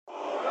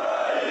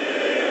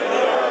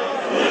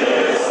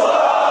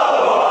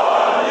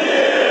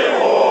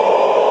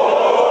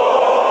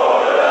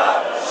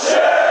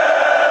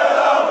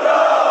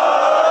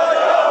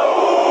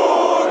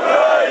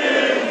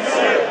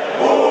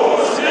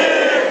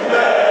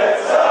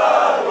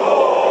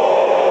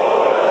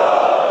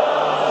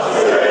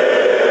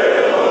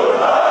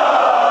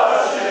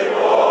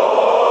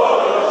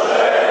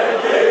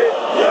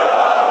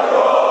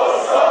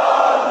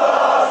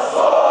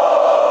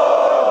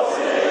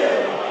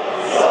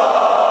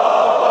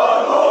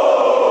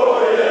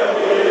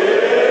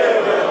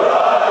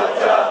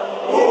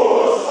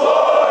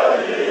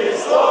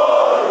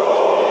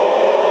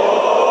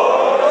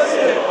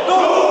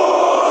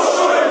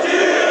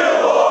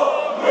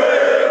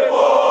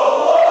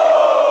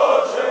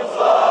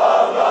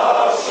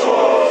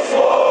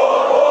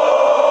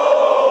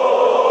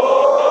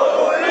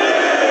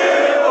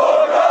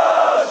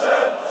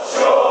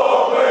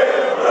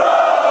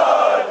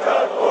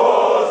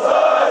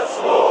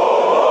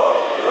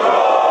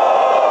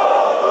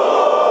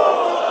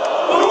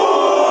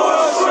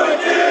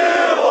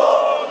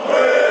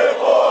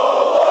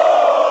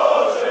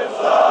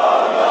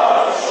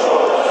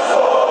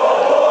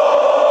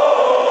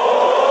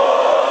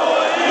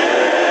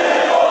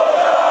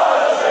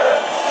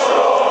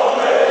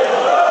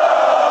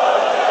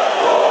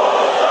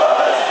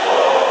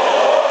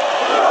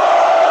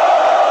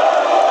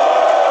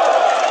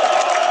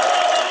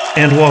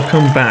and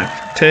welcome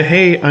back to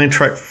Hey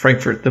Eintracht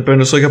Frankfurt, the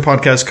Bundesliga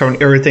podcast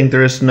covering everything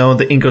there is to know in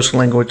the English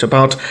language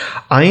about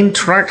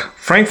Eintracht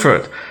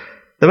Frankfurt,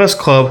 the best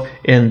club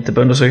in the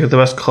Bundesliga, the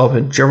best club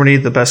in Germany,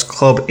 the best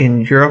club in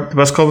Europe, the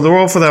best club in the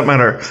world for that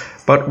matter.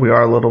 But we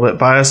are a little bit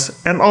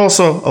biased and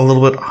also a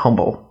little bit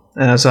humble,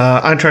 as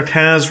Eintracht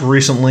has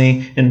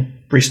recently,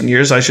 in recent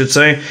years, I should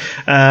say,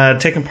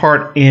 taken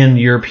part in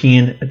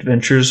European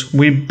adventures.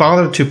 We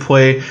bothered to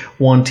play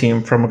one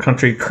team from a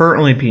country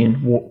currently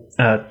being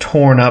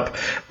torn up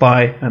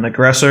by an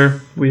aggressor.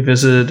 We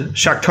visited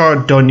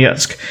Shakhtar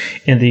Donetsk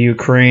in the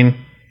Ukraine.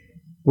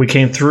 We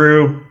came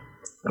through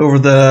over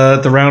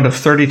the round of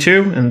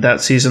 32 in that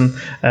season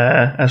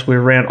as we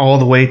ran all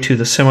the way to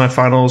the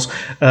semifinals,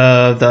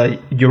 the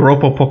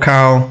Europa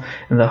Pokal,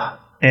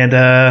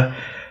 and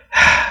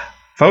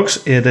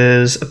folks, it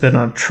has been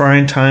a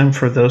trying time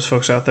for those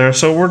folks out there.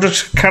 So we're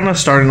just kind of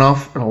starting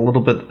off a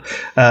little bit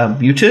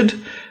muted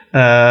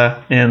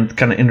and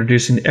kind of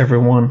introducing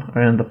everyone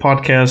in the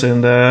podcast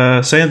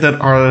and saying that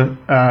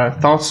our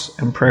thoughts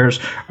and prayers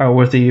are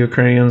with the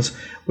Ukrainians.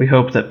 We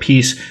hope that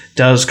peace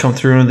does come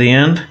through in the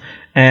end.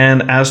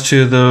 And as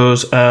to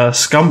those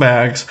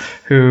scumbags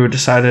who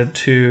decided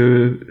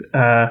to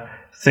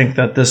think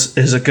that this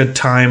is a good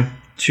time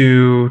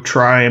to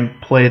try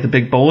and play the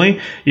big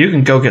bully, you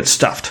can go get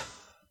stuffed.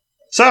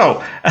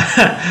 So,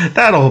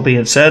 that all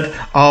being said,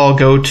 I'll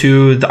go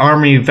to the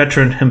Army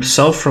veteran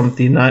himself from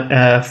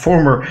the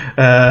former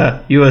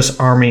U.S.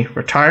 Army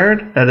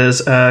retired. That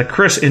is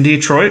Chris in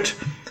Detroit.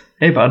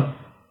 Hey, bud.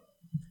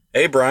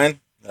 Hey, Brian.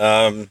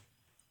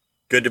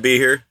 Good to be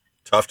here.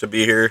 Tough to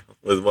be here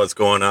with what's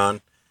going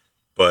on,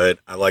 but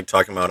I like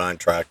talking about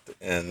Eintracht,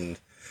 and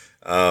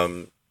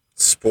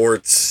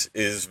sports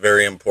is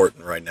very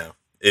important right now.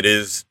 It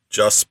is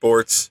just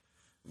sports,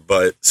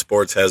 but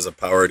sports has the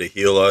power to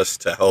heal us,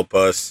 to help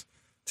us,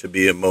 to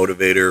be a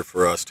motivator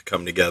for us to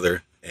come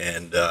together,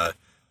 and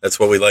that's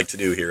what we like to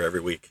do here every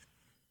week.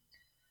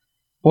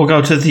 We'll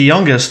go to the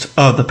youngest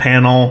of the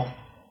panel,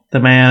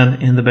 the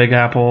man in the Big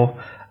Apple,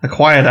 the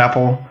Quiet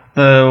Apple,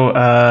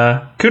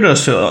 though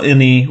kudos to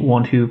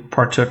anyone who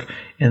partook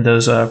in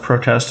those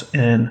protests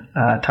in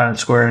Times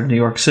Square in New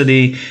York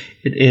City.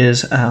 It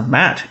is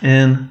Matt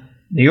in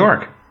New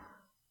York.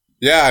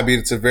 Yeah, I mean,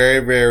 it's a very,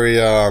 very,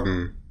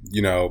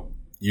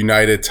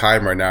 united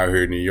time right now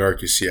here in New York.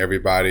 You see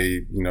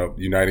everybody,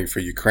 uniting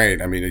for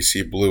Ukraine. I mean, you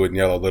see blue and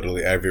yellow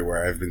literally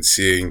everywhere. I've been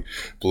seeing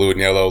blue and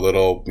yellow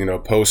little,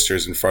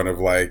 posters in front of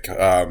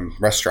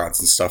restaurants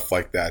and stuff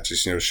like that,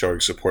 just, showing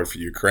support for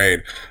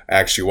Ukraine. I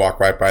actually walk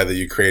right by the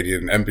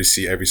Ukrainian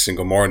embassy every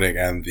single morning,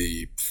 and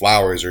the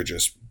flowers are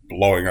just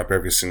blowing up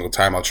every single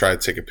time. I'll try to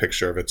take a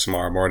picture of it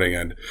tomorrow morning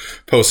and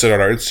post it on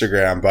our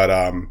Instagram. But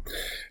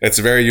it's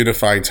a very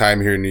unifying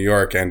time here in New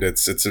York, and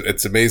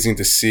it's amazing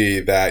to see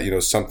that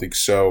something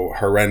so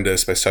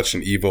horrendous by such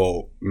an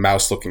evil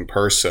mouse-looking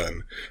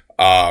person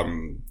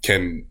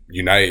can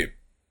unite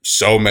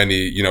so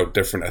many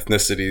different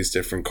ethnicities,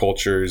 different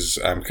cultures.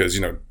 Because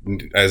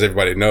as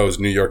everybody knows,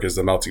 New York is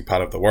the melting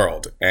pot of the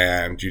world,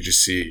 and you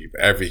just see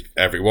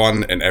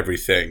everyone and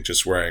everything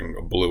just wearing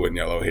blue and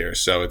yellow here.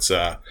 So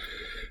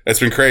it's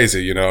been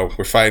crazy,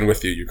 We're fighting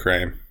with you,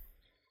 Ukraine.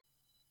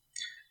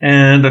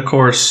 And, of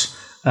course,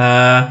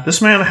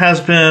 this man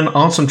has been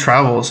on some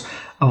travels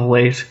of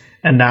late,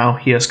 and now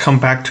he has come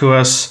back to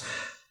us.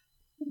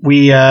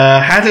 We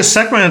had his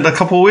segment a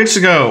couple of weeks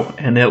ago,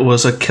 and it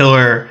was a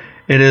killer.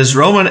 It is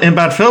Roman in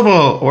Bad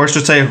Vilbel, or I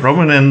should say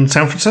Roman in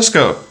San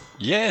Francisco.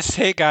 Yes,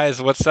 hey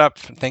guys, what's up?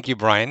 Thank you,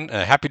 Brian.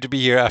 Happy to be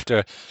here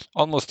after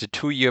almost a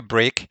 2-year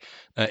break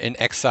in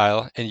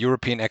exile, in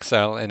European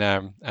exile, and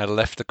I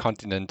left the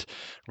continent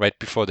right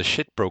before the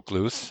shit broke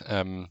loose.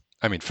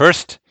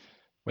 First,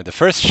 when the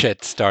first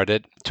shit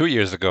started 2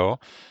 years ago,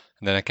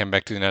 and then I came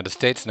back to the United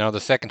States. Now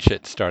the second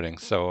shit starting.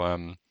 So,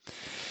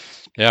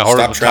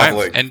 horrible Stop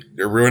traveling. times. And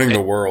you're ruining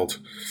the world.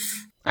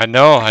 I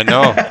know.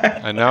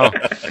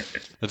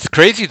 It's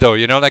crazy though,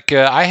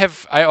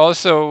 I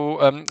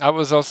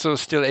was also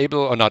still able,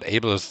 or not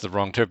able is the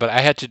wrong term, but I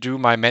had to do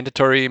my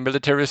mandatory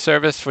military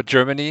service for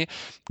Germany,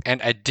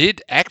 and I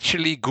did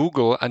actually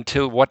Google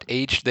until what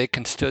age they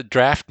can still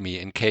draft me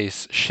in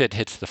case shit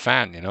hits the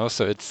fan,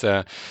 So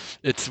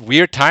it's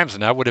weird times,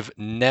 and I would have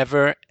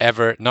never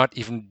ever, not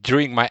even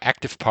during my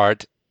active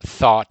part,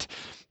 thought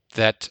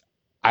that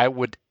I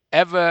would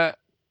ever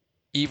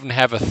even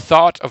have a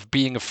thought of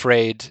being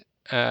afraid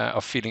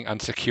of feeling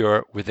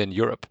insecure within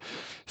Europe.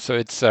 So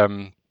it's,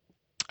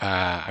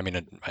 I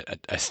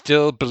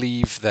still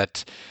believe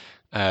that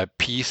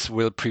peace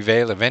will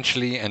prevail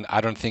eventually, and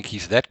I don't think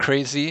he's that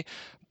crazy,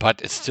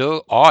 but it's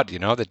still odd,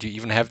 that you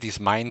even have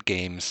these mind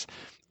games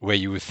where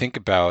you think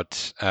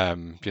about,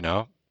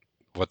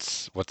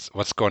 what's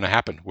going to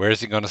happen? Where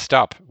is he going to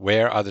stop?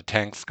 Where are the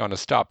tanks going to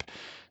stop?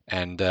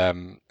 And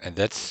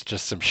that's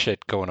just some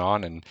shit going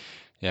on. And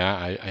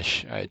yeah,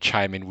 I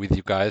chime in with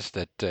you guys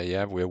that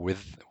we're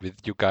with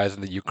you guys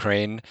in the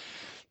Ukraine,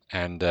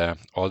 and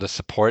all the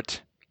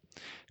support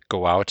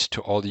go out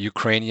to all the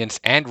Ukrainians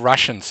and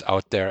Russians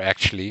out there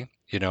actually,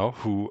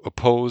 who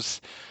oppose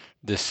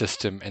this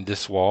system and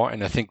this war.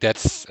 And I think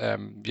that's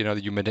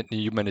the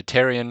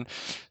humanitarian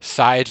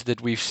side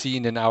that we've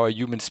seen in our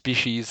human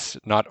species,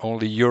 not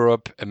only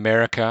Europe,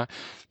 America,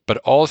 but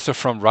also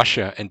from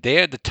Russia. And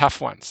they're the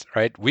tough ones,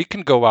 right? We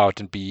can go out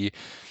and be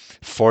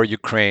for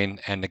Ukraine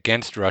and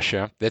against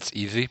Russia. That's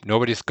easy.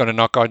 Nobody's going to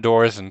knock our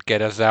doors and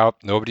get us out.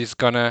 Nobody's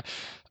going to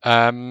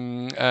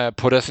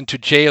put us into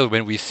jail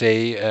when we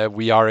say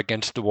we are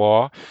against the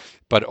war.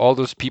 But all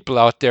those people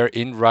out there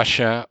in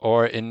Russia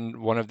or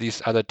in one of these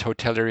other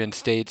totalitarian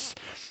states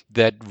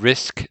that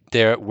risk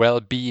their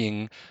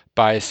well-being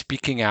by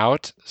speaking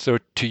out. So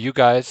to you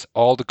guys,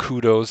 all the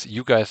kudos.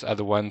 You guys are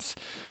the ones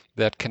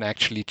that can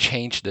actually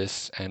change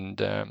this and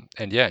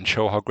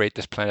show how great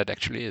this planet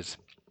actually is.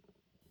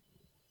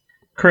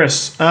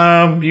 Chris,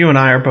 you and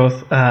I are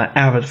both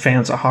avid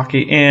fans of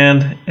hockey,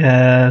 and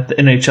the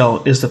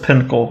NHL is the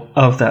pinnacle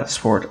of that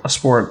sport, a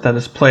sport that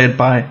is played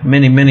by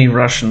many, many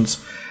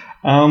Russians.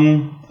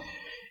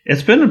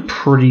 It's been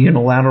pretty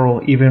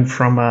unilateral, even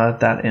from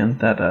that end.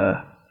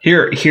 That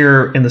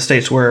here in the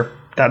States, where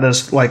that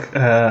is like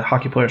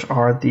hockey players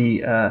are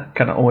the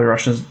kind of only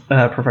Russian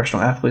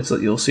professional athletes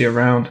that you'll see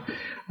around.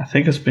 I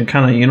think it's been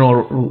kind of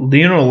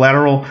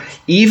unilateral,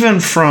 even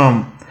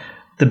from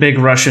the big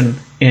Russian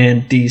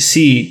in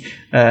D.C.,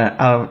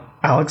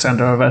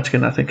 Alexander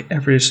Ovechkin. I think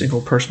every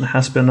single person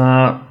has been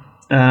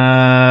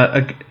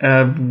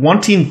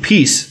wanting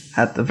peace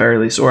at the very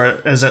least,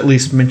 or has at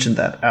least mentioned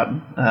that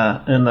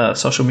out in the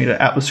social media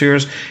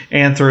atmospheres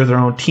and through their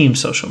own team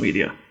social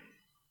media.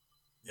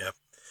 Yeah.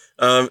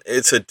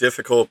 It's a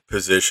difficult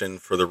position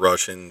for the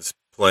Russians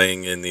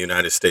playing in the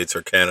United States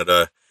or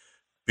Canada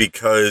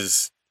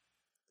because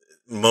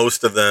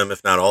most of them,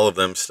 if not all of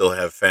them, still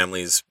have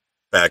families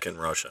back in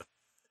Russia.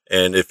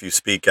 And if you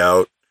speak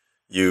out,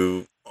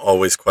 you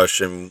always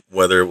question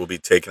whether it will be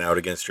taken out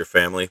against your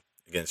family,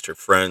 against your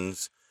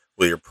friends.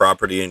 Will your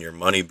property and your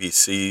money be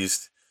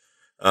seized?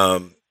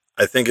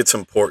 I think it's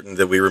important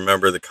that we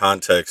remember the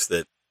context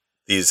that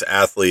these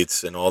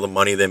athletes and all the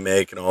money they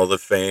make and all the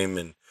fame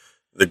and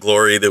the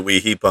glory that we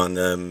heap on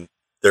them,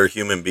 they're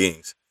human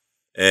beings.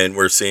 And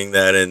we're seeing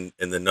that in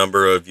the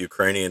number of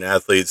Ukrainian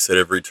athletes that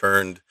have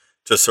returned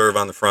to serve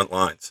on the front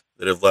lines,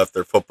 that have left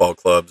their football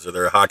clubs or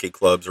their hockey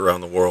clubs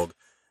around the world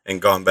and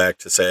gone back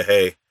to say,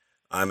 hey,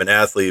 I'm an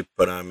athlete,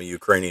 but I'm a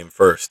Ukrainian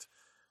first.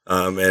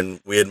 And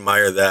we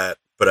admire that.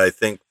 But I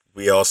think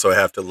we also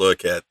have to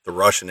look at the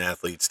Russian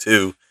athletes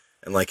too.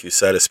 And like you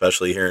said,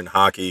 especially here in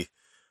hockey,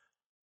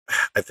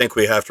 I think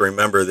we have to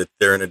remember that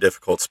they're in a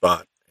difficult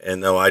spot.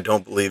 And though I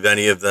don't believe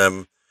any of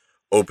them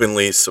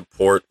openly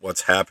support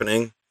what's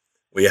happening,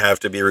 we have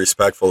to be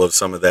respectful of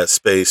some of that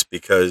space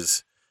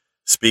because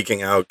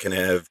speaking out can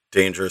have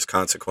dangerous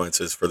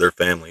consequences for their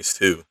families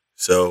too.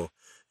 So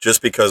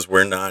just because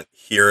we're not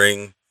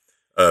hearing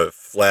a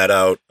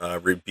flat-out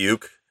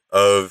rebuke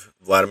of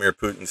Vladimir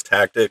Putin's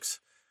tactics,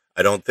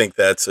 I don't think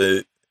that's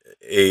a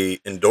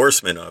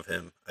endorsement of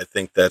him. I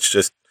think that's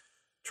just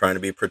trying to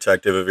be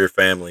protective of your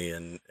family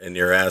and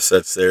your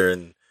assets there.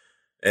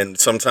 And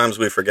sometimes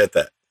we forget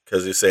that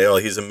because you say, oh,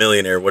 he's a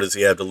millionaire. What does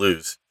he have to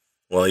lose?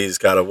 Well, he's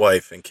got a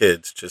wife and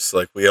kids, just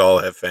like we all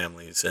have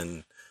families.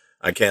 And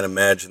I can't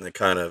imagine the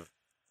kind of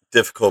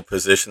difficult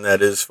position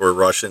that is for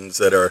Russians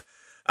that are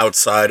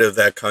outside of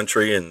that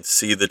country and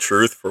see the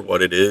truth for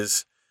what it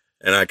is.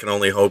 And I can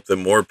only hope that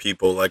more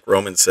people, like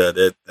Roman said,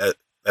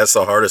 that's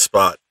the hardest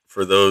spot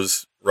for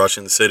those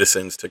Russian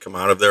citizens to come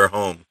out of their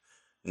home,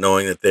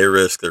 knowing that they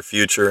risk their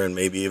future and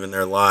maybe even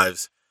their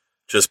lives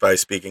just by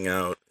speaking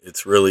out.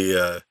 It's really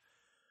a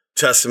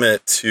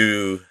testament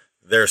to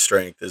their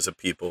strength as a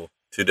people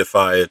to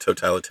defy a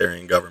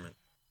totalitarian government.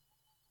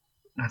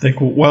 I think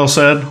well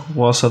said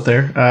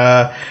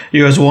there.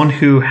 You as one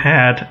who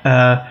had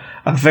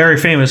a very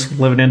famous,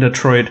 living in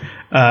Detroit,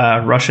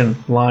 Russian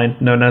line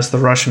known as the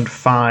Russian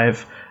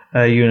Five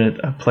unit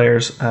of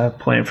players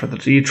playing for the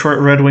Detroit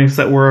Red Wings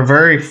that were a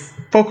very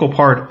focal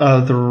part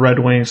of the Red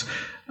Wings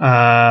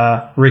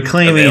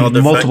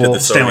reclaiming multiple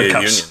Stanley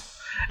Cups.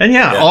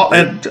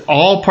 And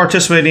all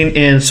participating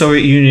in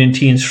Soviet Union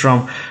teams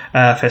from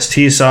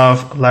Fetisov,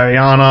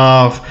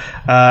 Larionov,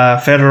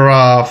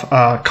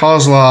 Fedorov,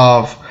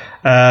 Kozlov.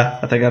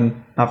 I think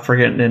I'm not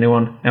forgetting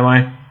anyone. Am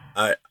I?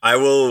 I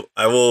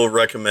will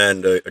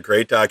recommend a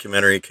great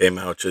documentary came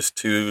out just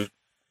 2-3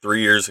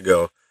 years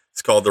ago.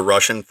 It's called The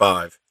Russian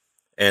Five,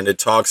 and it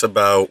talks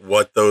about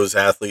what those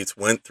athletes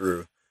went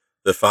through.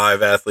 The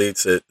 5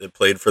 athletes that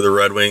played for the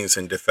Red Wings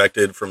and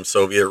defected from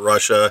Soviet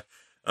Russia,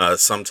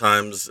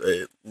 sometimes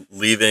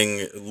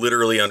leaving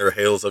literally under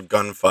hails of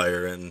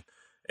gunfire and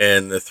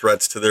the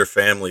threats to their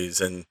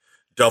families and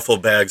duffel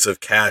bags of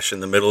cash in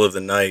the middle of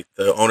the night.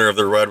 The owner of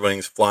the Red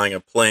Wings flying a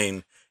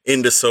plane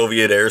into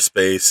Soviet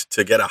airspace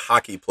to get a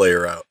hockey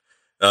player out.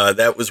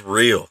 That was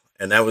real,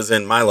 and that was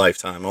in my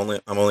lifetime.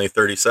 I'm only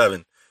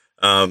 37.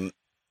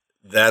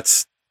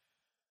 That's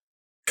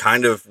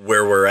kind of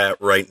where we're at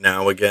right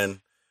now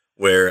again,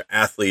 where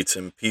athletes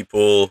and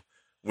people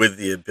with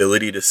the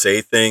ability to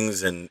say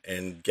things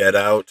and get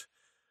out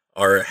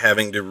are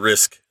having to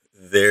risk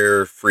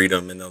their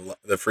freedom and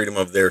the freedom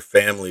of their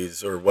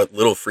families, or what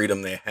little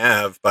freedom they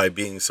have by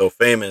being so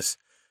famous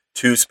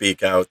to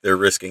speak out. They're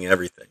risking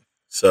everything.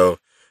 So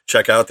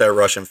check out that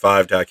Russian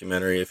 5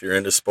 documentary if you're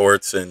into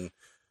sports and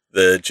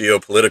the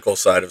geopolitical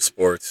side of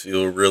sports.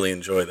 You'll really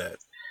enjoy that.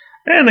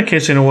 And in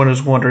case anyone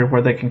is wondering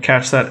where they can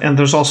catch that, and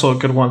there's also a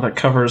good one that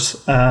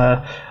covers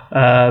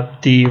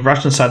the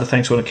Russian side of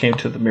things when it came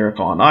to the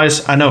Miracle on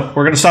Ice. I know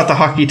we're going to stop the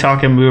hockey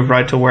talk and move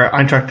right to where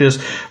Eintracht is,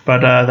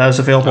 but that is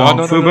available on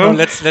Fubo. No.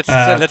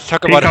 Let's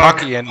talk about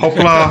hockey and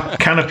Hoopla,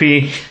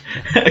 Canopy,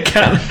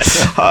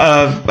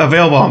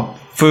 available on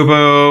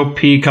Fubo,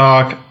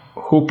 Peacock,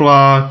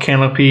 Hoopla,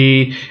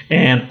 Canopy,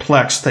 and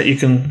Plex that you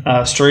can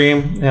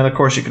stream. And of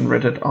course, you can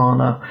rent it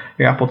on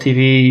your Apple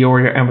TV or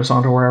your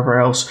Amazon or wherever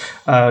else.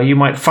 You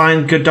might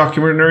find good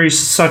documentaries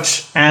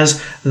such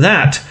as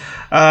that.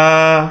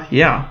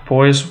 Yeah,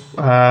 boys,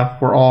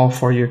 we're all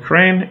for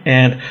Ukraine.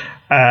 And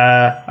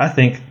I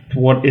think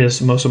what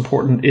is most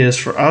important is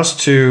for us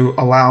to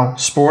allow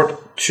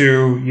sport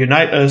to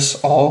unite us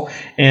all.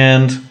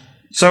 And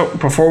so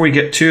before we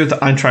get to the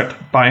Eintracht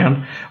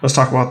Bayern, let's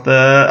talk about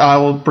I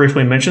will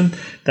briefly mention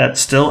that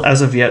still,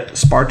 as of yet,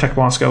 Spartak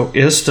Moscow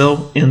is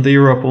still in the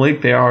Europa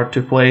League. They are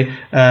to play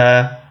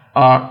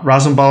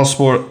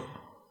Rasenballsport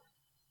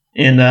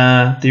in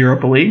the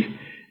Europa League.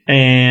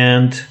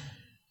 And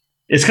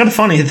it's kind of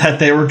funny that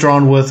they were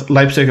drawn with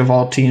Leipzig of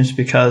all teams,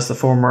 because the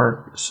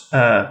former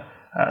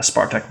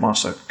Spartak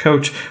Moscow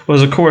coach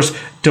was, of course,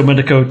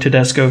 Domenico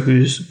Tedesco,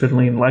 who's been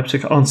leading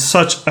Leipzig on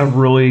such a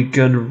really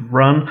good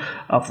run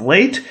of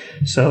late.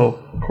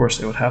 So, of course,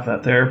 they would have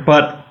that there.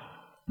 But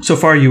so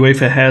far,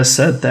 UEFA has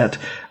said that,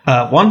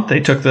 one, they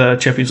took the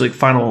Champions League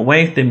final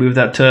away. They moved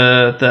that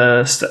to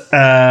the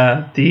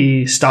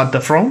Stade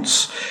de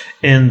France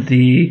in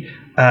the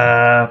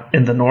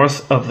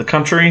north of the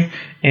country.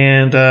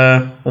 And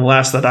the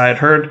last that I had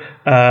heard,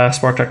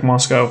 Spartak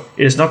Moscow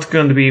is not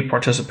going to be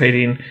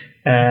participating.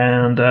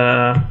 And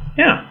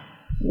yeah,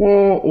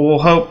 we'll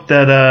hope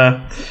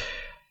that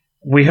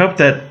we hope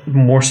that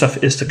more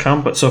stuff is to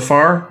come. But so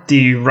far,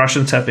 the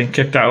Russians have been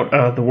kicked out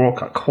of the World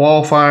Cup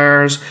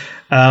qualifiers.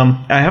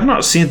 I have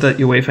not seen that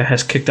UEFA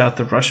has kicked out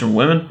the Russian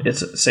women.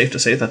 It's safe to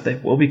say that they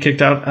will be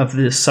kicked out of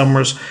this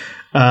summer's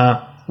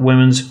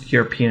Women's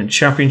European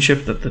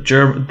Championship. That the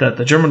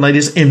German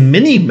ladies and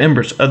many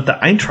members of the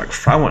Eintracht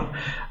Frauen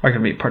are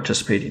going to be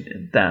participating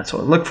in that. So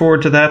I look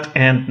forward to that,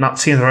 and not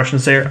seeing the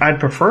Russians there. I'd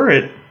prefer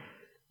it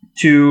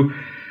to,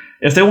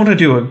 if they want to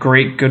do a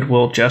great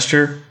goodwill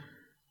gesture,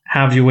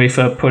 have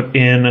UEFA put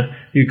in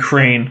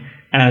Ukraine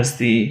as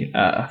the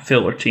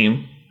filler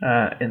team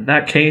in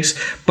that case.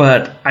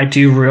 But I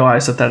do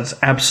realize that is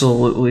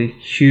absolutely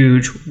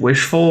huge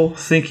wishful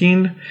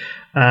thinking.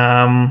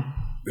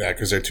 Yeah,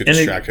 because they're too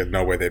distracted.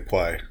 No way they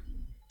play.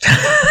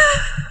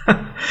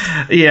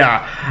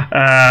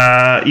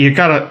 Yeah, you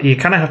kind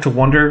of have to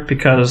wonder,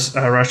 because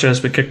Russia has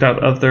been kicked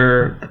out of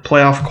their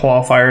playoff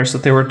qualifiers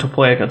that they were to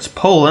play against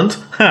Poland.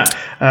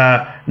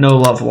 No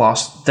love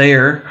lost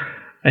there,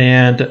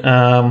 and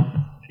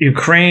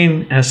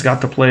Ukraine has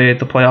got to play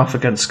the playoff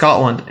against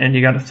Scotland, and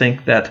you got to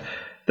think that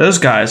those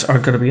guys are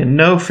going to be in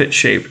no fit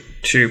shape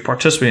to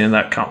participate in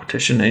that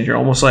competition. And you're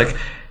almost like,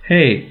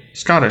 hey,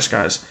 Scottish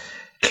guys,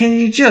 can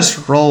you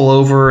just roll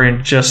over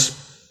and just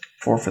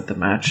forfeit the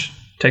match?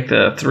 Take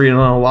the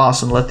 3-0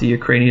 loss and let the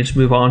Ukrainians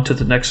move on to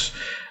the next,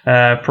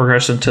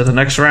 progress into the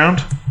next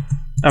round.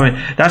 I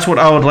mean, that's what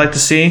I would like to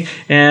see.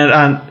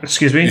 And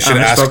excuse me, you should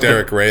ask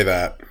Derek Ray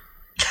that.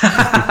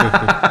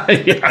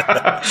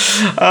 Yeah.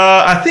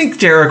 I think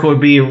Derek would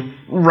be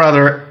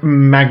rather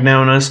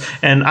magnanimous,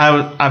 and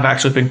I've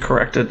actually been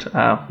corrected.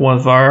 One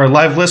of our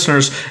live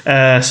listeners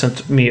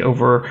sent me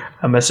over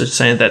a message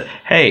saying that,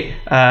 hey,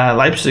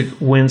 Leipzig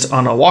wins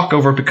on a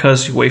walkover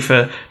because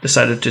UEFA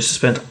decided to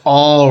suspend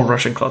all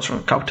Russian clubs from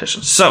the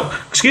competition. So,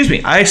 excuse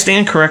me, I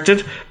stand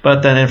corrected,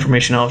 but that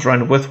information I was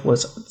running with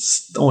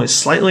was only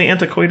slightly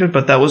antiquated,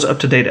 but that was up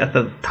to date at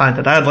the time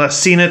that I had last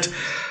seen it.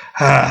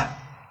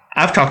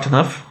 I've talked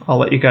enough. I'll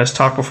let you guys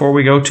talk before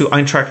we go to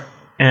Eintracht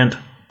and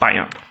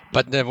Bayern.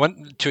 But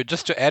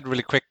just to add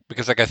really quick,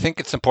 because I think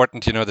it's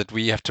important, that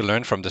we have to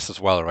learn from this as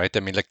well, right?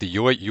 I mean, like the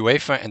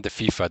UEFA and the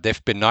FIFA,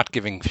 they've been not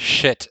giving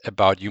shit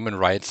about human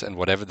rights and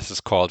whatever this is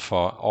called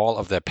for all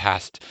of their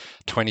past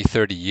 20,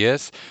 30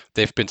 years.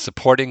 They've been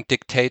supporting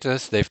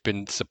dictators. They've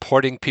been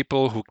supporting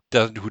people who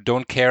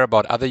don't care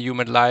about other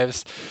human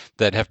lives,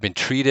 that have been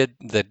treated,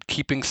 that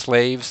keeping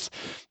slaves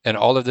and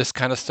all of this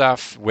kind of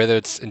stuff, whether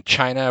it's in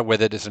China,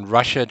 whether it is in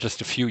Russia just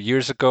a few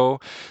years ago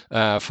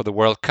for the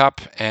World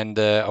Cup, and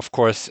of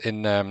course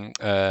in now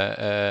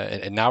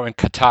in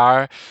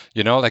Qatar.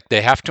 Like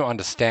they have to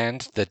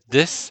understand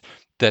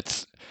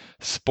that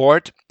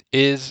sport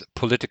is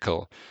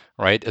political,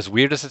 right? As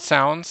weird as it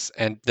sounds,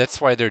 and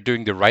that's why they're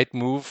doing the right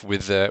move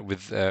with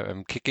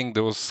kicking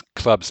those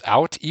clubs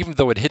out, even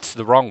though it hits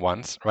the wrong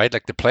ones, right?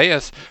 Like the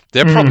players,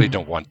 they probably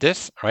don't want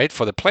this, right?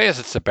 For the players,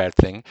 it's a bad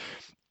thing.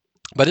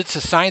 But it's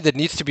a sign that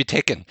needs to be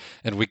taken,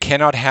 and we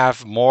cannot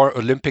have more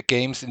Olympic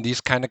Games in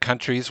these kind of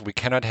countries. We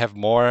cannot have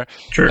more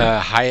Sure.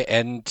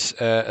 high-end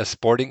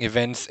sporting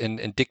events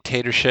in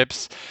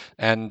dictatorships,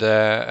 and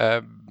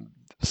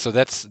so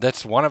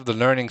that's one of the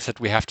learnings that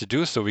we have to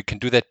do. So we can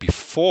do that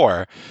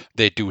before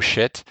they do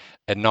shit,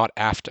 and not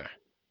after.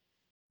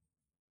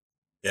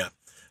 Yeah,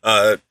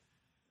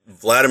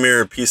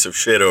 Vladimir, piece of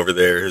shit over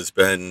there, has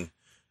been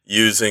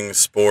using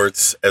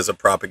sports as a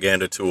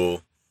propaganda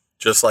tool,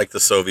 just like the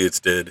Soviets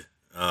did.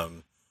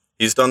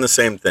 He's done the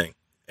same thing,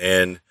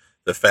 and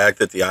the fact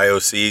that the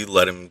IOC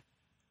let him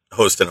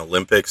host an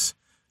Olympics,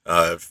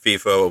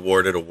 FIFA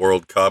awarded a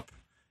World Cup,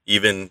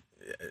 even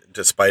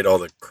despite all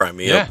the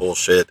Crimea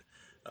bullshit.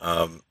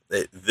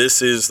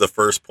 This is the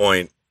first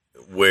point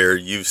where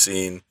you've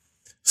seen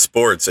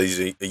sports,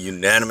 a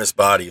unanimous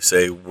body,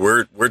 say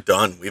we're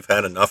done. We've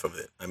had enough of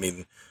it. I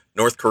mean,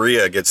 North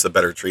Korea gets the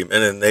better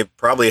treatment, and they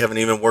probably have an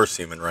even worse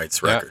human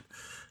rights record.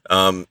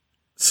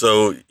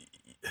 So.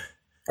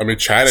 I mean,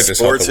 China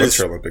just held the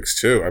Winter Olympics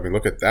too. I mean,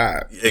 look at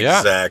that.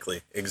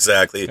 Exactly.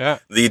 Yeah.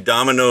 The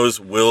dominoes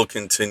will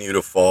continue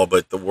to fall,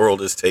 but the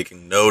world is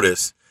taking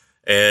notice.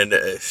 And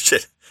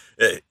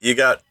you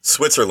got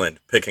Switzerland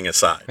picking a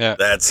side. Yeah.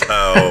 That's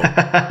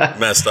how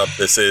messed up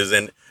this is,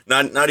 and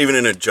not even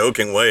in a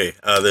joking way.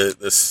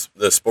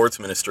 The sports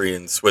ministry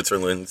in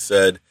Switzerland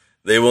said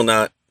they will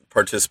not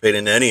participate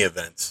in any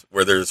events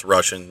where there's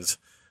Russians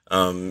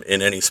in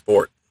any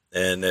sport,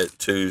 and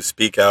to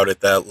speak out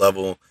at that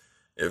level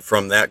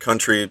from that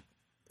country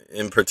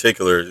in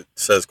particular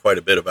says quite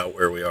a bit about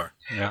where we are.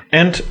 Yeah.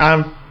 And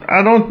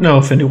I don't know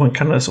if anyone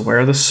kind of is aware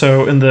of this.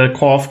 So in the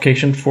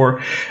qualification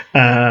for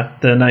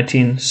the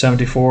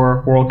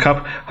 1974 World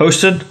Cup,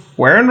 hosted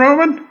where in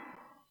Roman?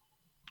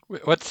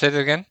 What? Say it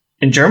again?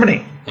 In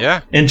Germany.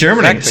 Yeah. In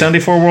Germany.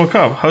 Exactly. 74 World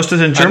Cup,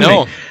 hosted in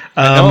Germany.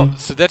 I know.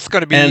 So that's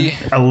going to be...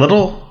 And a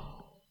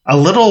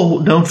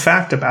little known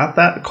fact about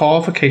that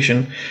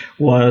qualification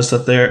was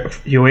that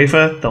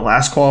UEFA, the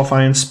last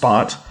qualifying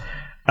spot,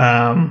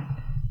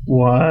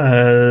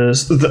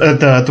 was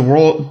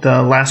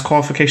the last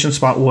qualification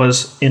spot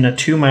was in a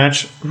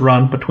 2-match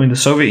run between the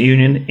Soviet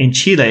Union and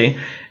Chile,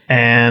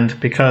 and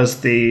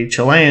because the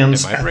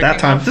Chileans at that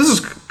time, this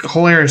is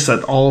hilarious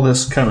that all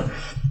this kind of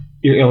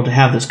you're able to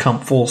have this come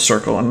full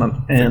circle, and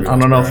I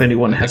don't know if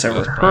anyone has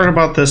ever heard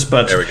about this,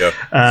 but there we go.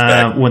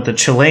 When the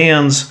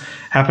Chileans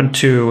happened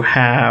to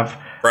have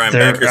Brian,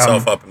 back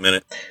yourself up a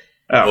minute.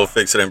 We'll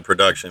fix it in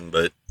production,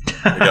 but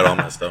we got all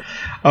messed up.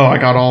 Oh, I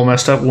got all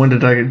messed up. When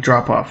did I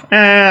drop off?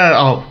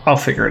 I'll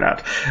figure it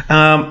out.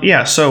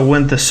 So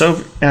when the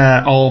Soviet,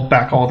 all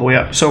back all the way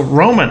up. So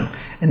Roman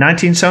in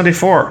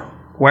 1974,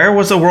 where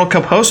was the World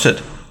Cup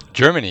hosted?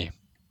 Germany.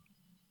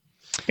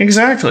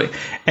 Exactly.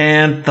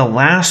 And the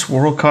last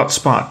World Cup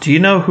spot, do you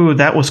know who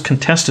that was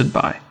contested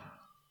by?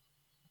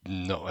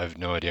 No, I have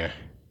no idea.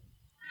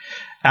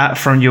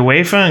 From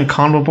UEFA and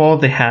CONMEBOL,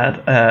 they had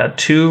a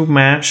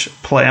 2-match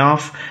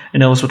playoff,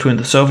 and it was between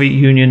the Soviet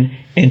Union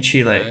and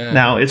Chile. Yeah.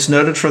 Now, it's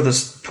noted for the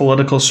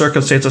political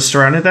circumstances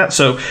surrounding that.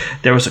 So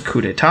there was a coup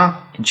d'etat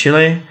in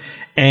Chile,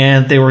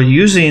 and they were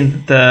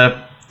using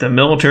the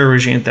military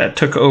regime that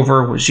took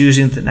over was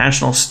using the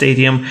national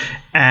stadium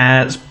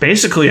as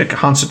basically a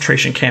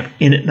concentration camp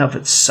in and of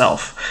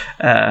itself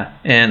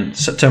in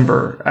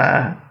September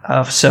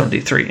of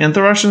 73. And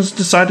the Russians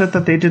decided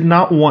that they did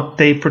not want,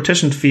 they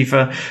petitioned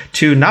FIFA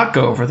to not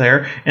go over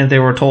there, and they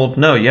were told,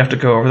 no, you have to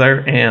go over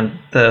there. And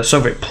the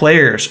Soviet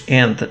players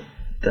and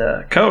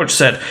the coach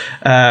said,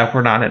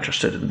 we're not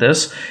interested in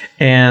this.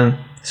 And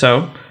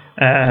so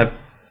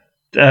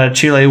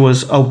Chile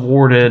was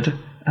awarded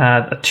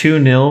a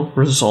 2-0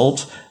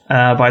 result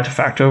by de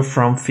facto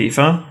from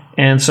FIFA.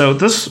 And so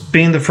this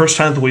being the first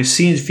time that we've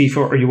seen FIFA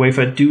or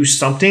UEFA do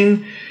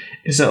something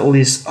is at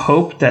least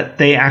hope that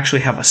they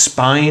actually have a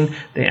spine,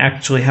 they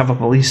actually have a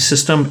police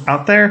system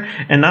out there,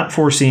 and not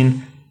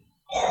forcing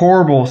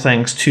horrible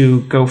things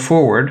to go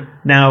forward.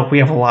 Now, we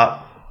have a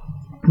lot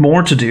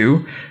more to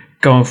do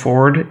going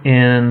forward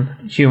in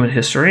human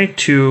history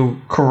to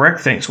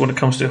correct things when it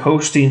comes to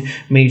hosting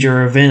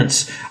major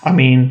events. I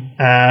mean,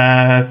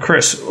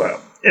 Chris,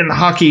 in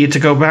hockey, to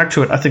go back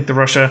to it, I think that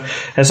Russia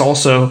has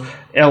also,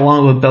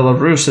 along with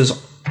Belarus, is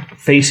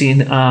facing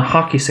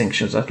hockey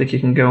sanctions. I think you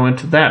can go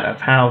into that,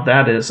 of how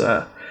that has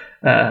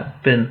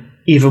been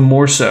even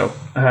more so.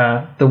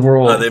 The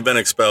world... they've been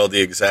expelled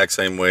the exact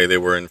same way they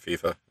were in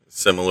FIFA.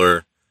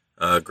 Similar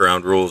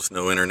ground rules,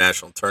 no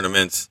international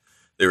tournaments.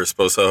 They were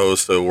supposed to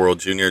host a World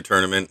Junior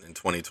Tournament in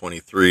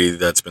 2023.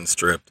 That's been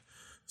stripped.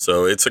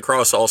 So it's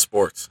across all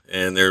sports,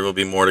 and there will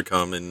be more to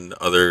come in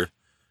other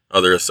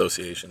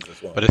associations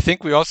as well. But I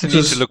think we also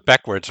need to look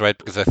backwards, right?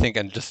 Because I think,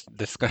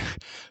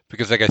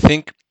 because I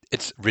think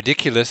it's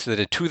ridiculous that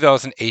in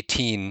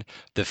 2018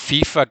 the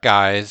FIFA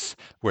guys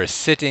were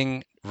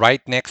sitting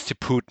right next to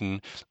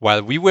Putin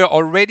while we were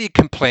already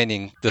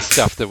complaining the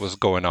stuff that was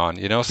going on,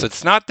 So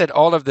it's not that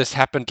all of this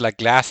happened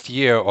like last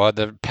year or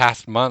the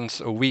past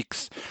months or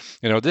weeks.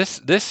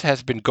 This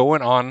has been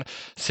going on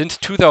since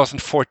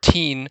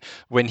 2014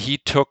 when he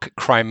took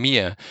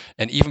Crimea,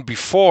 and even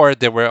before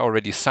there were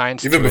already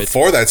signs. Even to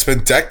before it. that, it's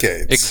been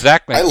decades.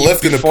 Exactly. I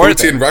lived in a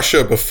Putin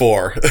Russia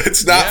before.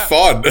 It's not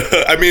fun.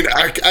 I mean,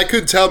 I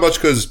couldn't tell much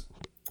because,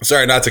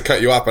 sorry, not to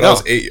cut you off, but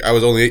I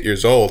was only 8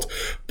 years old,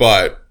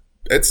 but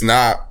it's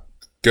not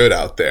good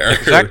out there.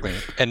 Exactly.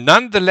 And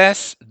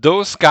nonetheless,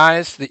 those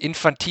guys, the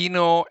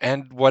Infantino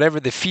and whatever,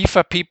 the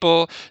FIFA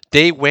people,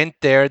 they went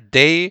there,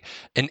 they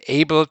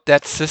enabled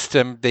that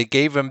system. They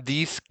gave them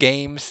these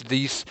games,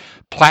 these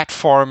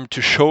platform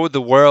to show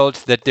the world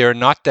that they're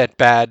not that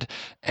bad.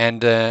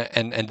 And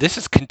this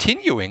is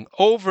continuing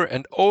over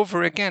and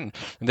over again.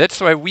 And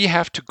that's why we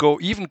have to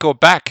go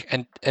back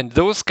and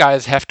those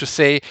guys have to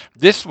say,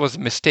 this was a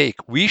mistake.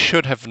 We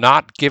should have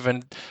not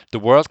given the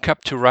World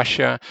Cup to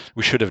Russia.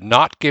 We should have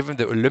not given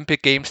the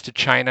Olympic Games to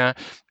China.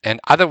 And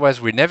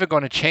otherwise, we're never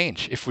going to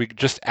change. If we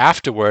just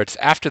afterwards,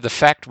 after the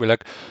fact, we're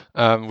like,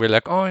 oh,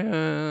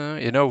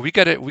 we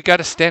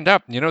gotta stand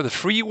up. The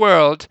free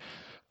world,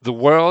 the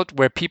world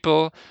where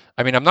people.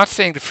 I mean, I'm not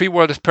saying the free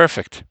world is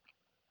perfect,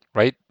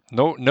 right?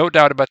 No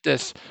doubt about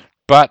this.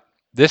 But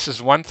this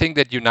is one thing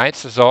that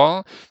unites us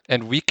all,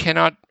 and we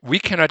cannot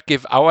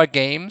give our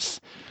games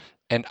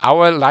and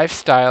our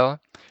lifestyle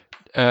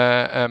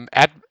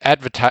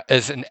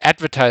as an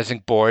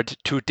advertising board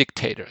to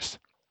dictators,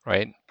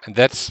 right? And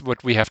that's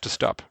what we have to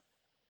stop.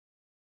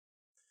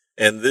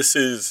 And this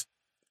is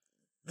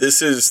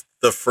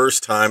the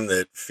first time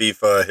that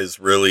FIFA has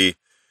really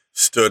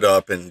stood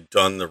up and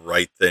done the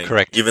right thing.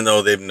 Correct. Even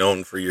though they've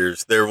known for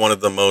years, they're one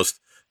of the most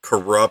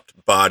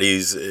corrupt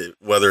bodies,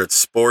 whether it's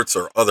sports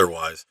or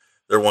otherwise.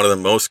 They're one of the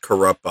most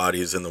corrupt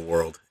bodies in the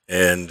world.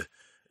 And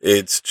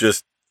it's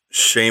just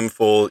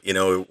shameful.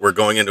 We're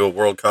going into a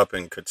World Cup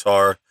in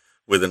Qatar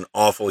with an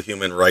awful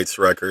human rights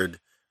record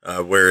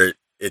where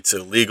it's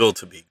illegal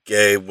to be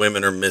gay.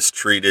 Women are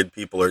mistreated.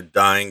 People are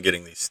dying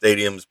getting these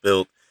stadiums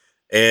built.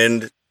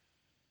 And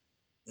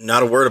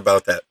not a word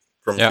about that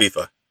from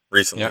FIFA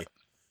recently. Yeah.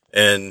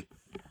 And,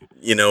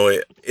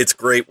 it's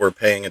great we're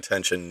paying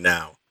attention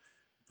now.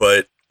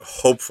 But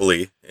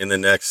hopefully in the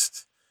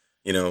next,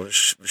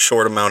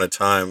 short amount of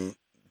time,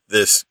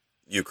 this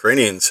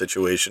Ukrainian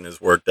situation is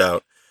worked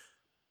out.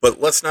 But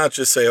let's not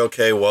just say,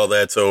 okay, well,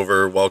 that's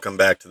over. Welcome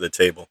back to the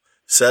table.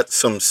 Set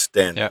some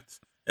standards.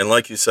 And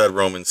like you said,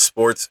 Roman,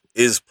 sports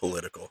is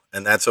political.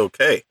 And that's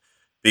okay.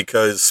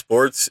 Because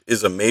sports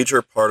is a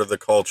major part of the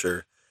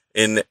culture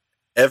in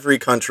every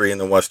country in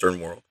the Western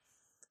world.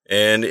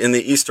 And in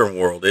the Eastern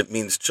world, it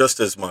means just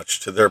as much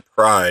to their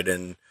pride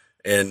and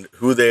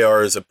who they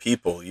are as a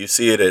people. You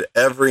see it at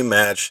every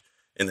match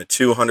in the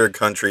 200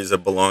 countries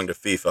that belong to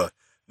FIFA.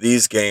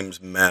 These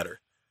games matter.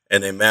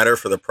 And they matter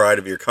for the pride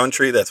of your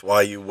country. That's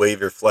why you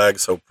wave your flag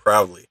so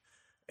proudly.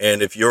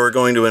 And if you're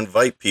going to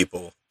invite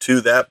people to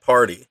that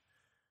party,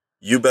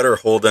 you better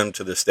hold them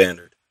to the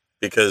standard.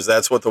 Because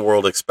that's what the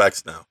world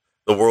expects now.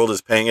 The world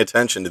is paying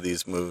attention to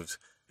these moves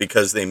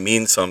because they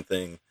mean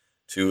something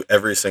to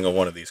every single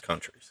one of these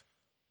countries.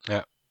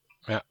 Yeah.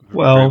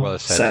 Well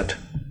said.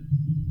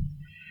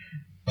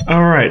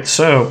 All right,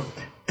 so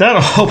that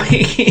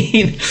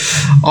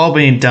all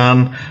being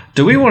done,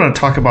 do we want to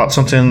talk about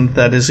something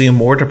that is even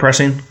more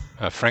depressing?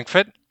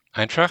 Frankfurt,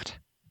 Eintracht.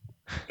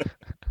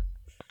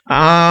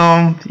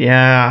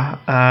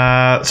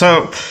 Yeah.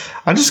 So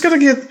I'm just gonna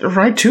get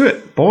right to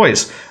it,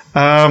 boys.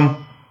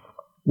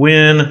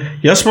 When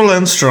Jesper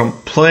Lindstrom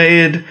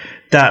played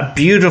that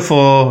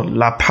beautiful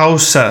La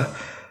Pausa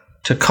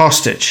to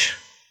Kostic,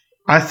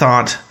 I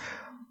thought,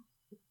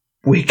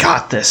 we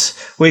got this.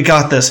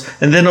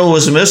 And then it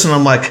was a miss, and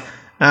I'm like,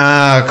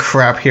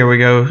 crap, here we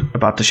go,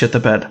 about to shit the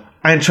bed.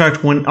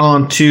 Eintracht went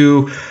on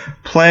to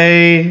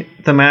play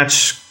the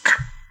match,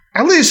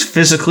 at least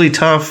physically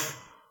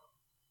tough,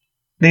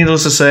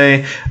 needless to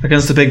say,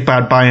 against the big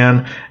bad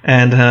Bayern.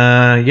 And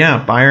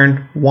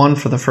Bayern won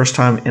for the first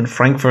time in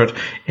Frankfurt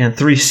in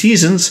 3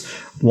 seasons,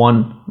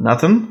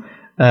 1-0.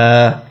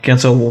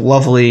 Against a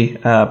lovely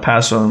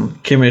pass from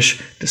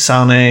Kimmich to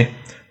Sané.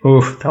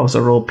 Oof, that was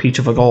a real peach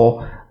of a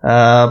goal.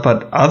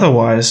 But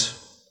otherwise,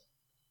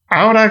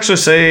 I would actually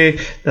say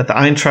that the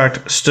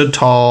Eintracht stood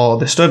tall,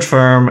 they stood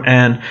firm,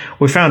 and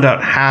we found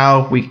out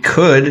how we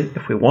could,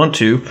 if we want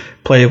to,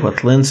 play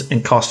with Linz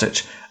and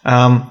Kostic.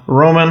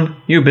 Roman,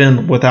 you've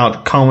been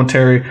without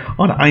commentary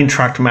on an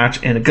Eintracht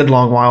match in a good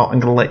long while. I'm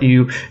going to let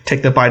you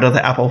take the bite of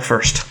the apple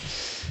first.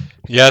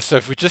 Yeah, so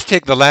if we just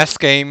take the last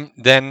game,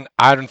 then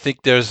I don't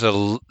think there's a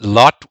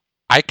lot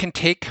I can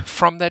take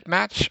from that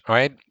match,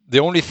 right? The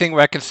only thing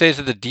where I can say is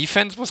that the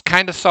defense was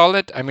kind of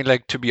solid. I mean,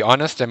 to be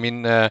honest,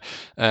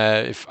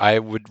 if I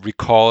would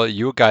recall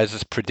you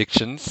guys'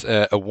 predictions,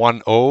 a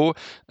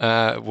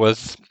 1-0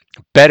 was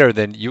better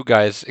than you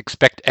guys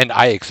expect and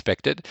I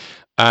expected.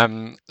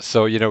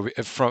 So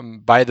from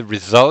by the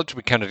result,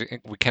 we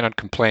cannot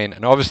complain,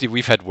 and obviously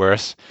we've had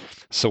worse.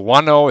 So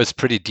 1-0 is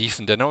pretty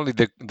decent, and only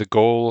the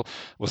goal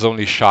was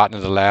only shot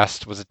in the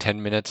last, was it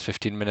 10 minutes,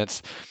 15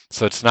 minutes?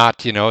 So it's not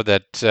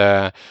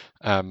that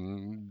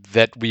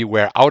that we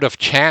were out of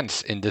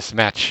chance in this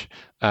match.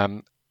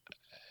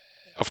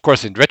 Of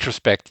course, in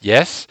retrospect,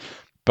 yes,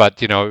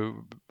 but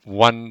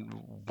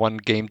one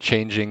game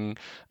changing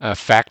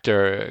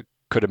factor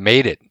could have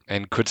made it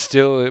and could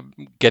still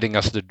getting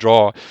us the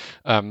draw.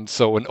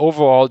 So an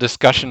overall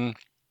discussion,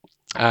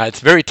 it's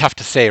very tough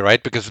to say,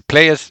 right? Because the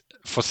players,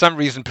 for some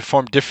reason,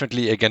 perform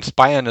differently against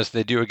Bayern as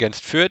they do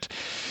against Fürth.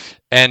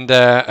 And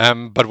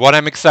but what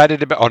I'm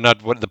excited about, or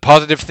not, what the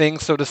positive thing,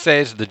 so to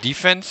say, is the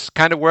defense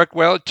kind of worked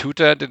well.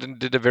 Tuta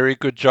did a very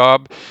good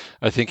job.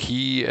 I think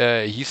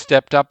he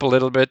stepped up a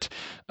little bit.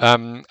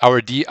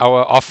 Our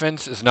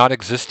offense is not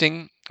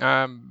existing.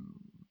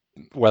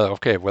 Well,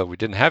 we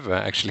didn't have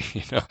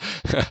actually,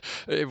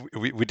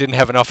 we didn't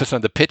have an office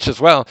on the pitch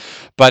as well,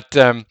 but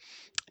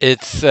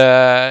it's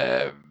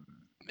the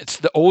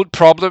old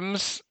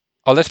problems.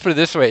 Or let's put it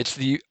this way: it's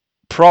the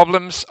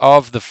problems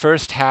of the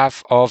first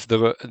half of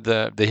the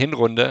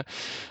Hinrunde,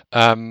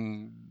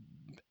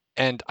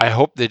 and I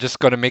hope they're just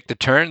going to make the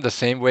turn the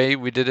same way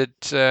we did it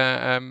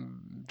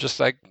just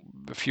like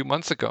a few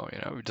months ago.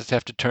 We just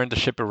have to turn the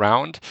ship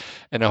around,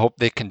 and I hope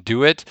they can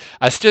do it.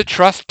 I still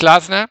trust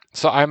Glasner,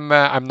 so I'm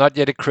not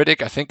yet a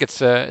critic. I think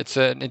it's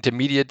an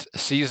intermediate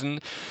season.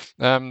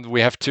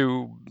 We have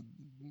to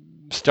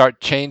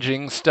start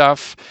changing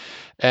stuff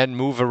and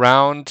move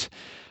around.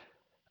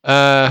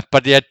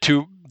 But yet,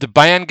 the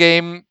Bayern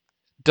game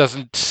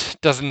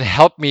doesn't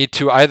help me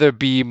to either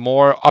be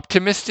more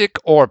optimistic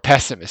or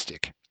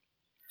pessimistic.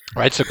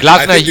 Right, so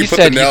Glasner, he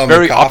said he's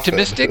very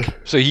optimistic.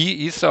 So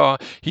he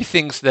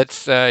thinks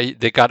that's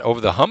they got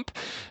over the hump,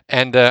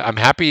 and I'm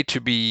happy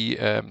to be.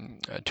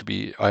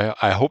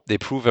 I hope they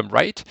prove him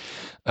right.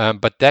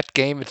 But that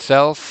game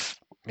itself,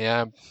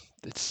 yeah,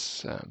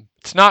 it's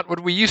not what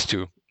we used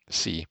to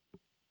see.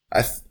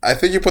 I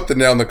think you put the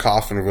nail in the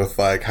coffin with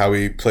like how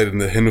we played in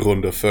the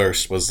Hinrunde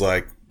first was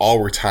like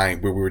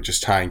we were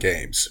just tying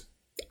games.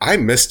 I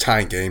miss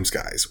tying games,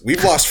 guys.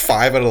 We've lost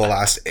 5 out of the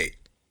last 8.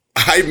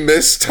 I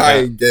miss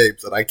tying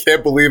games, and I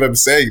can't believe I'm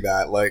saying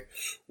that. Like,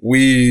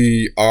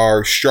 we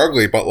are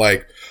struggling, but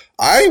like,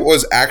 I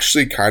was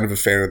actually kind of a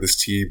fan of this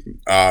team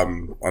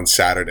on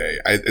Saturday.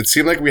 It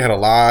seemed like we had a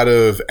lot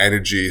of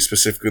energy,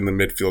 specifically in the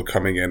midfield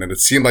coming in, and it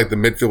seemed like the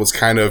midfield was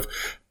kind of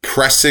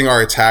pressing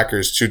our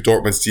attackers to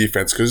Dortmund's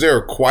defense, because there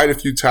were quite a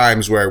few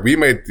times where we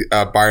made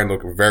Bayern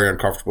look very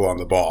uncomfortable on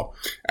the ball,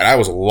 and I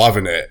was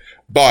loving it.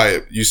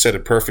 But you said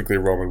it perfectly,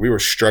 Roman. We were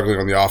struggling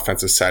on the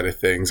offensive side of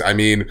things. I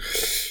mean,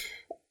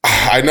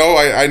 I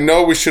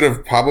know we should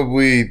have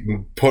probably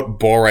put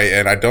Bore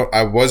in.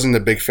 I wasn't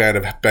a big fan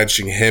of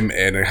benching him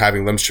in and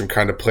having Lindstrom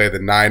kind of play the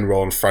 9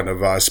 role in front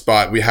of us,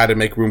 but we had to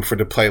make room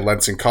to play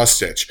Lentz and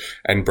Kostic.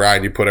 And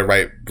Brian, you put it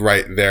right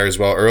there as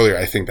well earlier.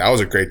 I think that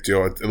was a great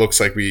deal. It looks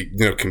like we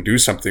can do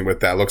something with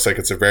that. It looks like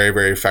it's a very,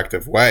 very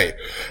effective way.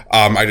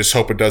 I just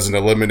hope it doesn't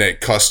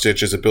eliminate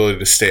Kostic's ability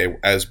to stay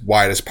as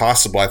wide as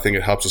possible. I think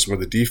it helps us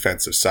with the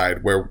defensive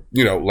side where,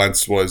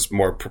 Lentz was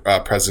more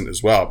present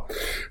as well.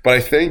 But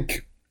I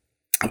think,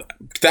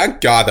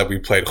 thank God that we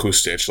played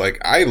Kostic. Like,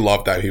 I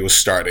love that he was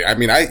starting. I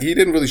mean, he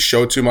didn't really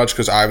show too much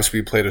because obviously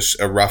we played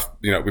a rough,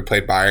 we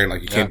played Bayern.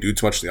 Like, you can't do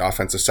too much on the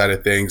offensive side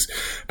of things.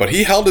 But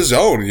he held his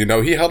own,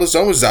 he held his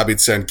own with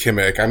Sabitzer and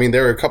Kimmich. I mean,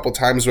 there were a couple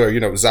times where,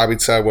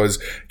 Sabitzer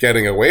was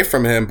getting away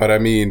from him. But I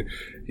mean,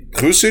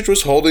 Kostic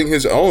was holding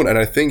his own, and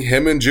I think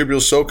him and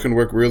Djibril Sow can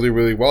work really,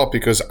 really well,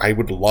 because I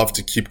would love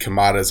to keep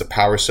Kamada as a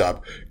power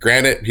sub.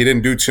 Granted, he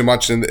didn't do too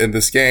much in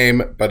this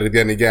game, but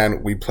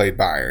again, we played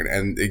Bayern,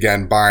 and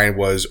again, Bayern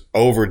was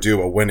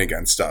overdue a win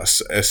against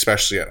us,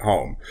 especially at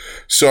home.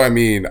 So, I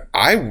mean,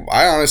 I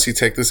honestly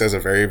take this as a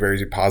very,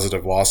 very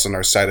positive loss on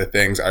our side of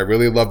things. I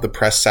really love the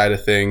press side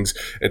of things.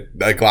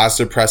 The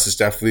Glasgow press is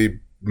definitely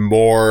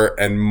more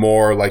and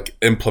more like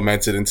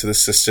implemented into the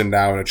system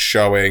now, and it's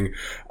showing.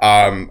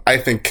 I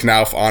think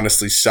Knauf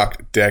honestly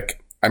sucked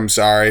dick. I'm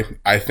sorry.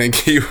 I think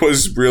he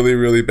was really,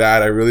 really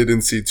bad. I really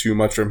didn't see too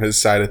much from his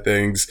side of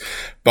things,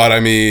 but I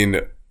mean,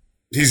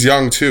 he's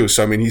young too,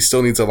 so I mean, he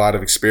still needs a lot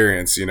of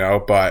experience,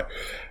 but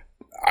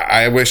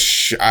I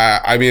wish.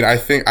 I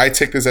think I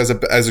take this as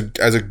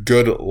a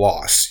good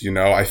loss.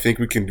 I think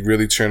we can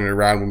really turn it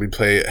around when we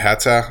play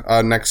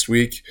Hertha next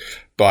week,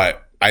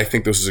 but I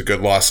think this is a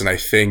good loss, and I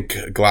think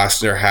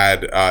Glasner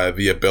had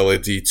the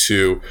ability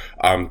to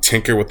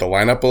tinker with the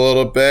lineup a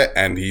little bit,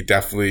 and he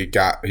definitely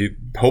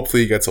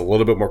hopefully gets a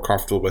little bit more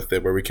comfortable with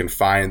it, where we can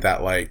find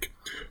that like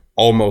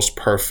almost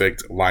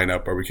perfect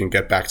lineup where we can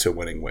get back to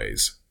winning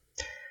ways.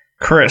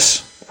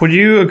 Chris, would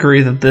you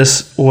agree that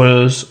this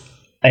was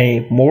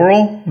a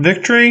moral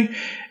victory?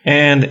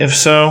 And if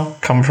so,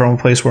 come from a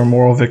place where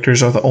moral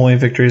victories are the only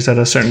victories that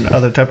a certain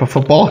other type of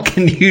football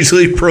can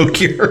usually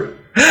procure.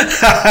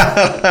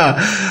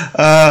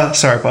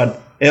 Sorry,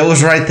 bud. It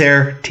was right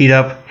there, teed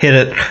up, hit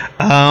it.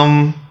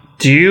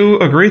 do you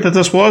agree that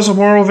this was a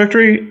moral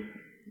victory?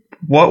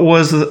 What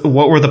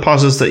were the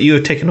positives that you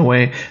had taken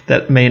away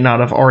that may not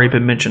have already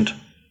been mentioned?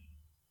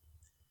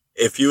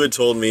 If you had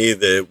told me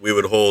that we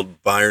would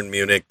hold Bayern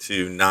Munich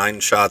to 9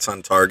 shots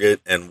on target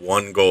and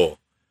 1 goal,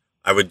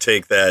 I would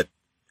take that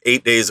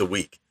 8 days a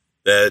week.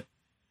 That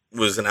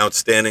was an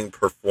outstanding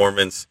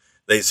performance.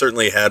 They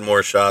certainly had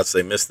more shots.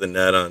 They missed the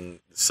net on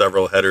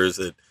several headers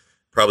that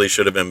probably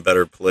should have been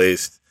better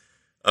placed.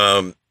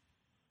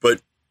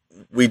 But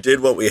we did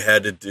what we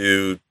had to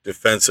do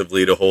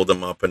defensively to hold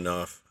them up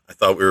enough. I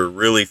thought we were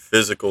really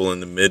physical in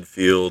the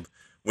midfield.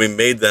 We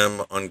made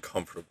them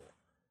uncomfortable.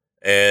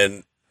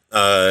 And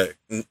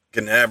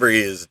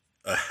Gnabry is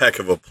a heck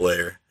of a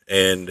player,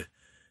 and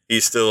he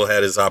still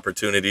had his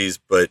opportunities,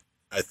 but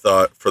I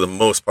thought for the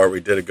most part we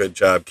did a good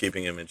job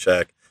keeping him in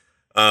check.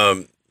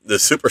 The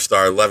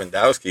superstar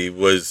Lewandowski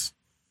was,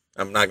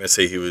 I'm not going to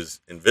say he was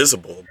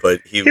invisible,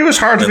 but he was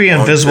hard to be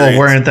invisible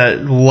wearing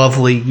that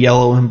lovely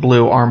yellow and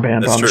blue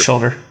armband on his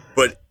shoulder.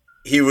 But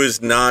he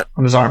was not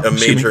on his arm, a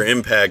major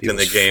impact in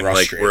the game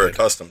like we're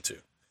accustomed to.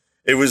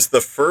 It was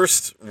the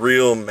first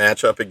real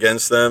matchup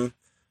against them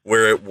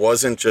where it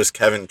wasn't just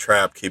Kevin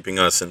Trapp keeping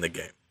us in the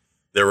game.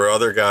 There were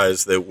other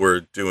guys that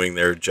were doing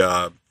their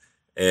job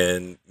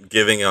and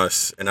giving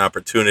us an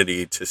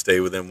opportunity to stay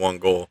within 1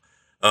 goal.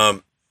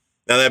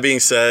 Now, that being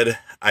said,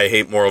 I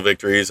hate moral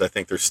victories. I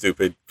think they're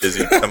stupid because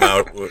you come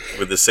out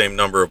with the same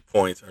number of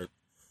points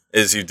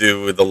as you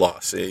do with the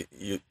loss.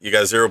 You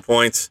got 0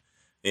 points,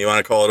 and you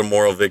want to call it a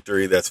moral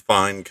victory, that's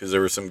fine because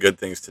there were some good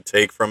things to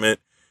take from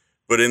it.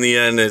 But in the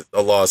end,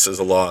 a loss is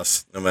a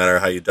loss, no matter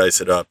how you dice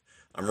it up.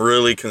 I'm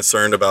really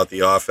concerned about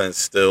the offense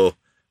still.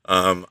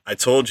 I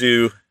told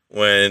you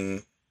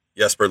when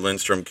Jesper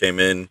Lindstrom came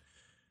in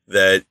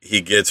that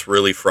he gets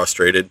really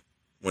frustrated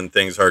when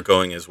things aren't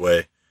going his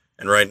way.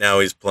 And right now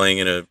he's playing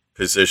in a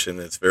position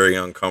that's very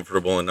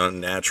uncomfortable and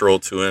unnatural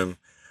to him.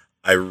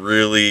 I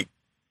really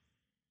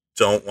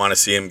don't want to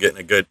see him get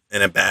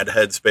in a bad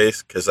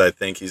headspace because I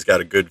think he's got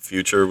a good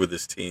future with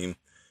his team.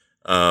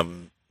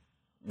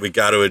 We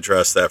got to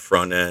address that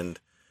front end.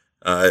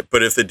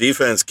 But if the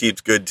defense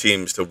keeps good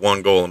teams to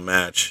 1 goal a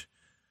match,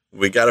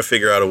 we got to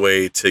figure out a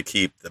way to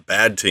keep the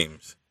bad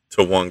teams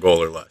to 1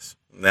 goal or less.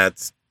 And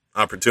that's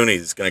opportunity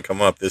is going to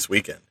come up this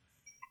weekend.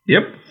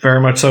 Yep,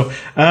 very much so.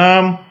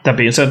 That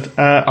being said,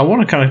 I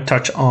want to kind of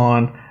touch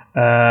on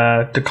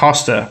Da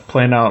Costa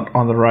playing out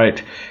on the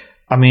right.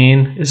 I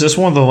mean, is this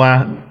one of the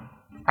last...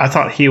 I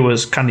thought he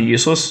was kind of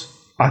useless.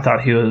 I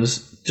thought he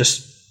was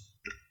just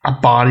a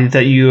body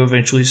that you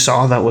eventually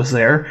saw that was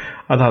there.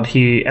 I thought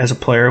he, as a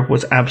player,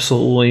 was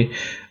absolutely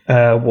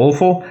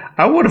woeful.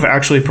 I would have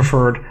actually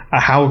preferred a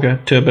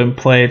Hauge to have been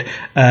played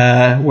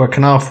where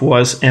Knauf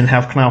was and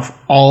have Knauf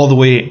all the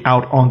way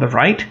out on the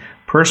right,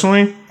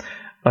 personally.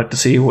 I'd like to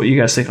see what you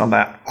guys think on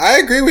that. I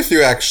agree with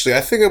you, actually.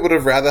 I think I would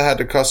have rather had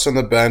Da Costa on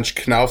the bench,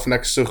 Knauf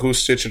next to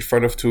Hustic in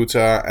front of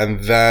Tuta, and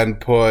then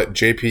put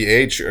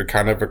JPH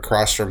kind of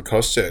across from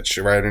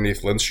Kostic, right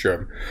underneath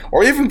Lindstrom.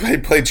 Or even play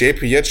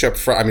JPH up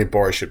front. I mean,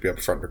 Boris should be up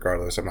front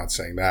regardless. I'm not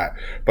saying that.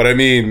 But I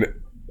mean...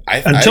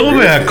 Until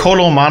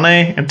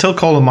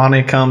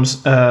Colomani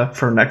comes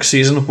for next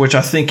season, which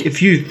I think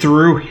if you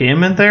threw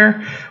him in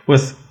there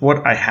with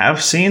what I have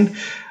seen,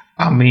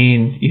 I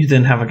mean, you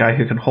then have a guy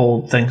who can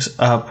hold things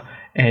up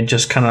and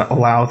just kind of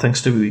allow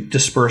things to be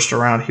dispersed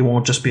around. He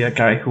won't just be a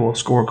guy who will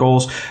score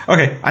goals.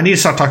 Okay, I need to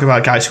stop talking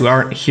about guys who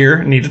aren't here.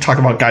 I need to talk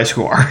about guys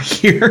who are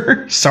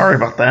here. Sorry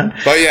about that.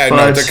 But yeah,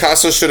 no, Da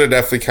Costa should have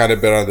definitely kind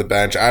of been on the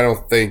bench. I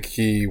don't think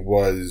he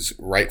was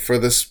right for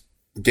this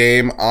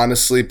game,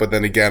 honestly. But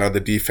then again, on the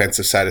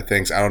defensive side of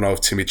things, I don't know if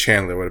Timmy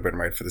Chandler would have been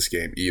right for this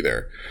game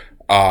either.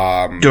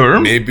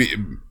 Durham? Maybe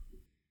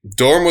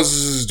Durham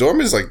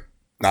is like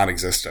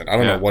non-existent. I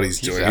don't know what he's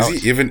doing. Out.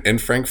 Is he even in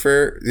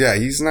Frankfurt? Yeah,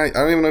 he's not.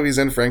 I don't even know if he's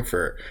in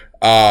Frankfurt.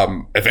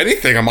 If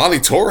anything,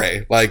 Amali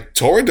Torre. Like,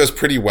 Torre does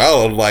pretty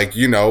well on, like,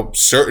 you know,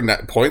 certain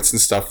points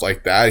and stuff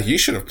like that. He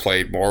should have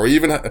played more.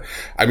 Even,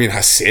 I mean,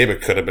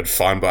 Hasebe could have been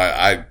fun, but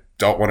I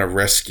don't want to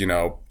risk, you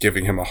know,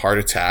 giving him a heart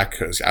attack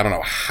because I don't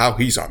know how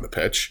he's on the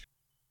pitch.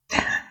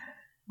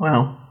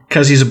 Well,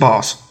 because he's a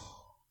boss.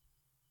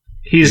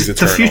 He's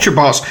the future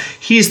boss.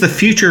 He's the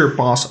future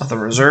boss of the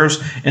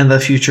reserves and the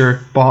future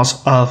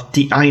boss of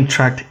the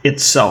Eintracht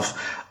itself.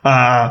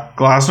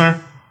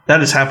 Glasner,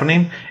 that is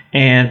happening,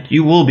 and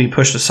you will be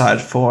pushed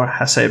aside for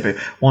Hasebe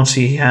once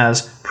he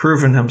has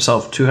proven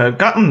himself to have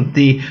gotten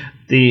the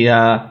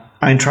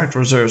Eintracht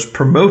reserves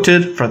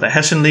promoted for the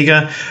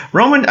Hessenliga.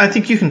 Roman, I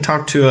think you can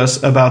talk to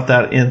us about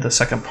that in the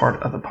second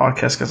part of the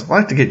podcast because I'd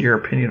like to get your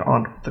opinion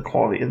on the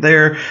quality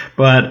there.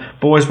 But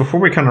boys, before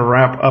we kind of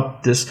wrap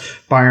up this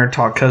Bayern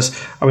talk, because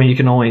I mean you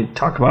can only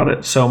talk about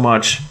it so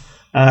much.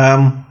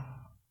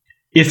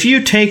 If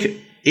you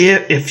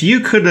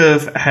could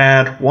have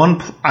had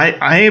one,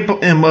 I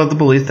am of the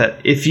belief that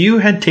if you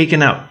had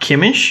taken out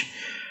Kimmich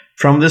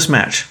from this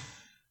match,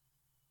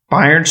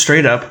 Bayern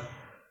straight up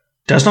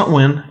does not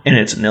win, and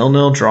it's a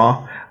 0-0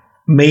 draw.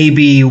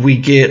 Maybe we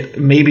get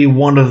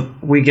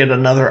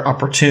another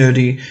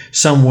opportunity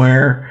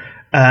somewhere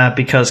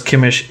because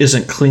Kimmich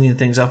isn't cleaning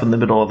things up in the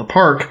middle of the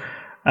park.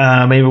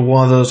 Maybe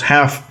one of those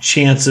half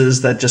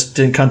chances that just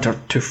didn't come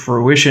to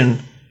fruition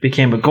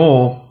became a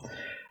goal.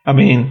 I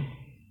mean,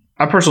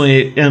 I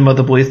personally am of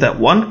the belief that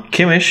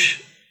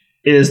Kimmich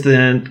is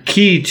the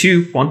key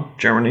to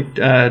Germany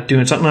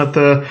doing something at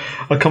the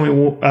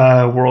upcoming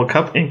World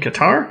Cup in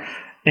Qatar,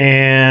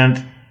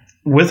 and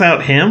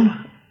without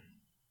him,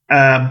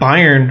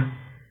 Bayern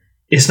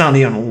is not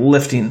even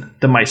lifting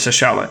the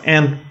Meisterschale.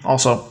 And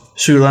also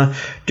Süle,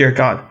 dear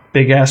God,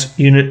 big ass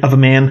unit of a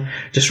man,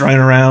 just running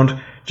around,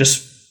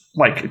 just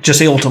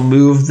able to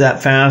move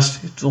that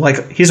fast.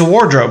 Like, he's a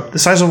wardrobe, the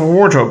size of a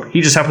wardrobe. He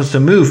just happens to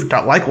move,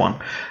 not like one.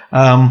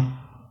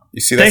 You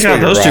see, that's where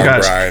you're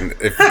wrong, Brian.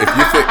 If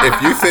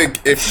you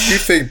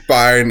think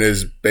Bayern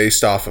is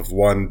based off of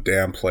one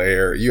damn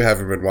player, you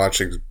haven't been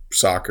watching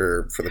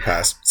soccer for the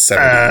past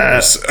 70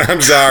 years. I'm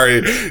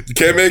sorry,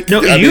 Kimmich.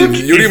 No, you don't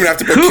even have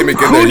to put Kimmich in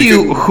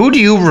there. Who do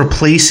you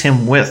replace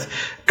him with?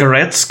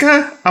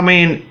 Goretzka? I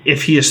mean,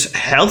 if he is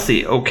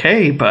healthy,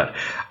 okay, but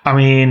I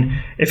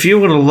mean, if you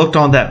would have looked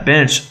on that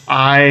bench,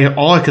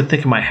 all I could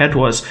think in my head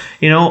was,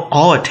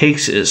 all it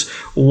takes is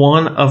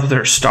one of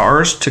their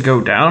stars to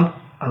go down,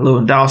 a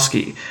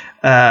Lewandowski,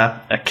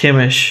 a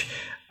Kimmich,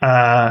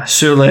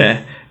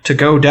 Süle, to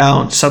go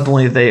down.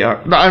 Suddenly they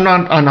are. I'm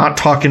not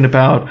talking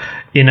about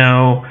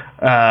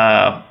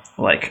Gnabry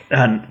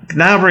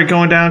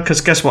going down,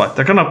 because guess what?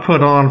 They're gonna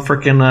put on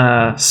freaking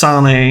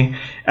Sané.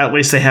 At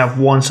least they have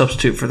one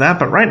substitute for that.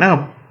 But right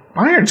now,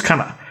 Bayern's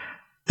kind of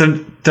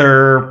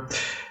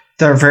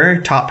they're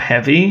very top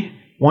heavy.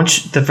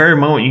 Once the very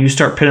moment you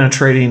start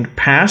penetrating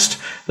past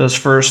those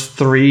first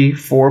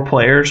 3-4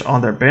 players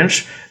on their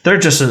bench, they're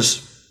just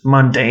as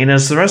mundane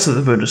as the rest of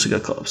the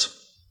Bundesliga clubs.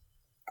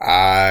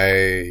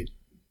 I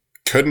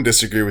couldn't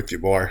disagree with you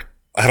more.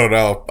 I don't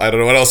know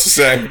what else to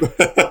say.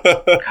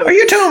 Are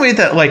you telling me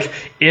that, like,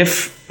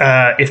 if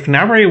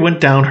Gnabry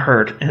went down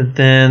hurt and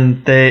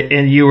then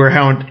you were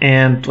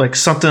and like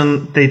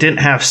something, they didn't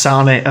have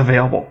Sané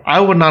available,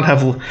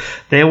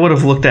 they would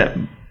have looked at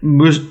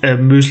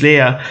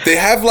Muslera. They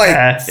have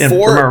like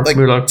four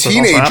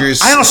teenagers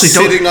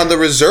sitting on the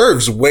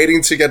reserves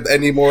waiting to get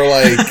any more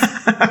like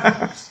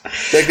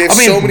they have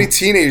so many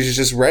teenagers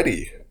just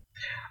ready.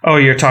 Oh,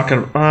 you're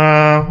talking.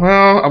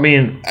 Well, I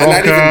mean, and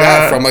not even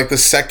that, from like the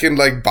second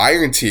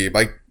Bayern team,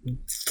 like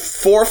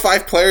 4 or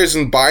 5 players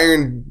in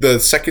Bayern, the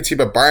second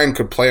team at Bayern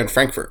could play in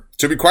Frankfurt.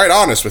 To be quite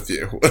honest with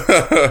you,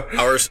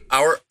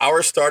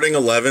 our starting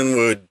 11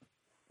 would,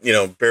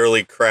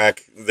 barely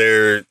crack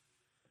their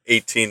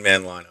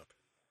 18-man lineup.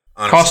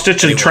 Honestly.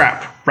 Kostic and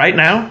Trapp right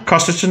now.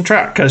 Kostic and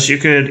Trapp, because you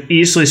could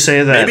easily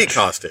say that maybe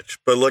Kostic,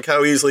 but look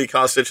how easily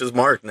Kostic is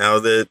marked now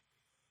that.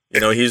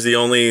 He's the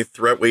only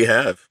threat we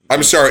have.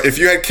 I'm sorry. If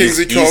you had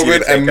Kingsley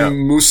Coman and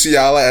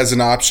Musiala as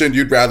an option,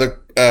 you'd rather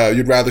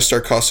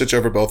start Kostic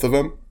over both of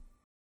them?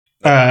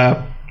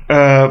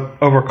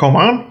 Over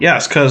Coman?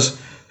 Yes, because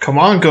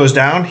Coman goes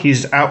down,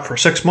 he's out for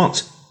 6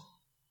 months.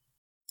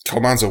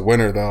 Coman's a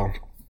winner, though.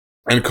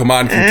 And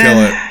Coman can kill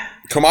it.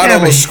 Coman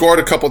almost scored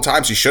a couple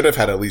times. He should have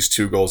had at least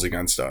 2 goals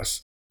against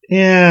us.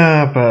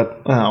 Yeah,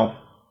 but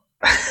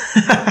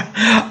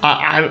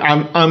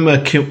I'm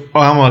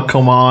a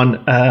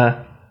Coman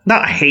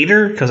not a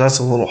hater, because that's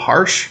a little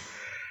harsh,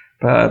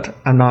 but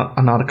I'm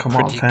not a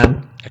Coman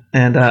fan.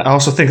 And I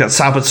also think that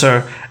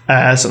Sabitzer,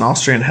 as an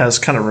Austrian, has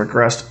kind of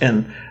regressed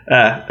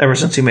ever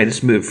since he made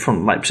his move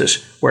from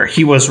Leipzig, where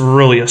he was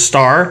really a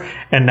star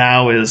and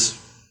now is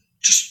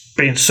just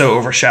being so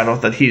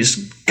overshadowed that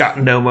he's got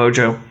no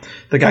mojo.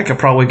 The guy could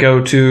probably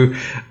go to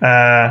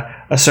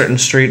a certain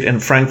street in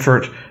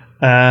Frankfurt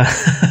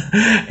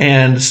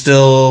and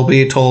still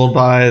be told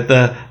by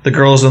the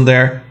girls in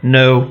there,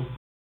 no.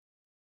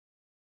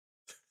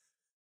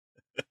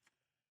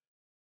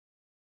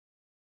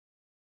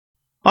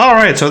 All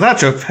right, so that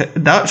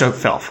joke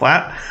fell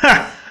flat.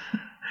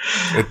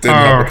 It didn't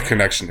have a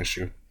connection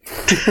issue.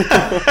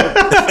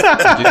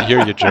 I didn't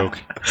hear your joke.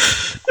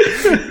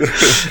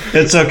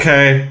 It's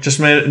okay. Just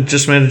made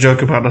a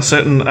joke about a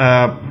certain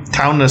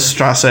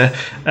Taunusstrasse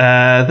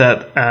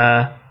that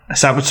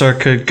Sabitzer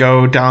could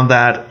go down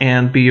that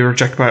and be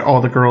rejected by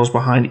all the girls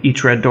behind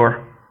each red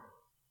door.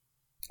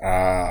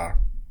 And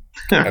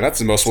that's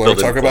the most we'll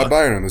ever talk about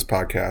Bayern on this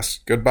podcast.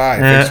 Goodbye.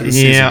 Thanks for the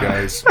season,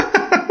 guys.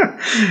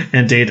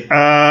 Indeed.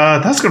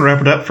 That's going to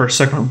wrap it up for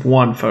segment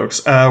 1,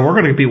 folks. We're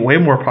going to be way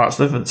more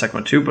positive in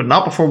segment 2, but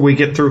not before we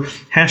get through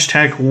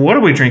hashtag what are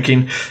we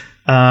drinking.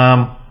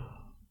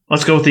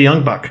 Let's go with the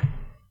Young Buck.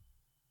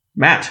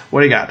 Matt,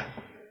 what do you got?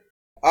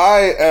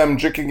 I am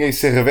drinking a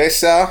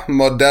Cerveza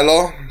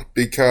Modelo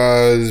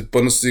because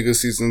Bundesliga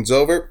season's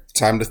over.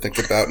 Time to think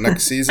about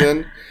next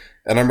season.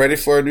 And I'm ready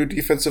for a new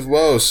defensive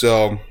woe.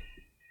 So,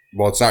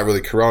 well, it's not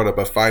really Corona,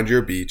 but find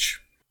your beach.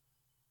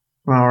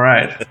 All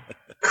right.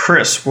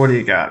 Chris, what do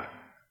you got?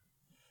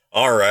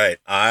 All right.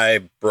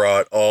 I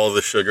brought all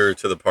the sugar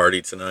to the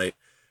party tonight.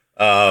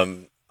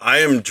 I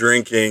am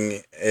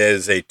drinking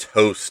as a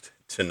toast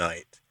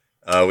tonight.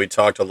 We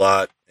talked a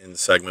lot in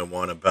segment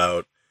 1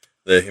 about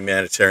the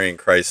humanitarian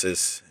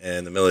crisis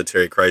and the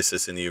military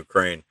crisis in the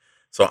Ukraine.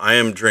 So I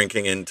am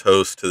drinking in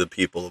toast to the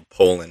people of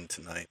Poland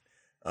tonight.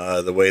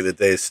 The way that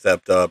they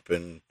stepped up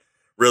and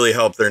really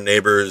helped their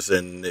neighbors,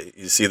 and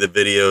you see the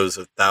videos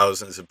of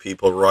thousands of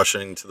people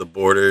rushing to the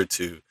border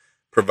to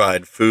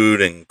provide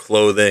food and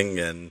clothing,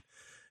 and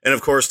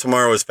of course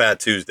tomorrow is Fat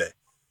Tuesday,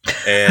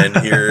 and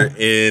here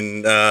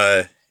in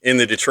the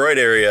Detroit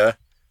area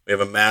we have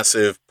a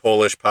massive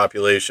Polish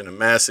population, a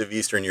massive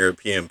Eastern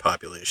European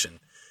population,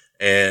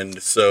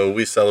 and so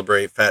we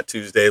celebrate Fat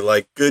Tuesday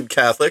like good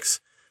Catholics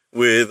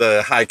with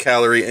a high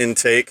calorie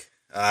intake.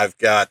 I've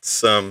got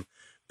some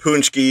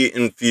Punchki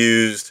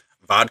infused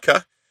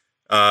vodka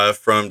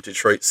from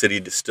Detroit City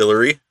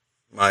Distillery,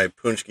 my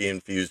Punchki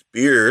infused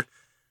beer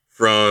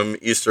from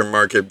Eastern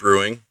Market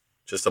Brewing,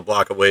 just a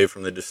block away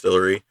from the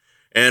distillery,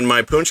 and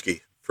my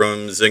Punchki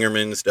from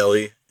Zingerman's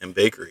Deli and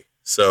Bakery.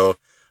 So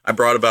I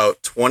brought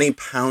about 20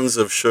 pounds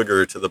of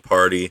sugar to the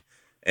party,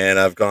 and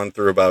I've gone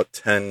through about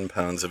 10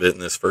 pounds of it in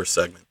this first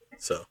segment.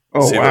 So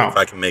see if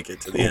I can make it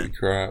to the end.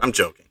 Crap. I'm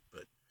joking.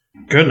 But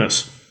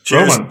Goodness.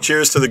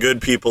 Cheers to the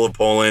good people of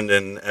Poland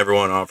and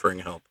everyone offering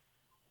help.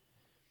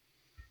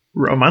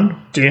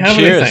 Roman, do you have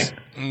Cheers.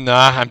 anything?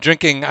 Nah, I'm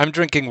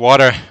drinking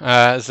water.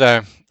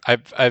 So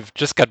I've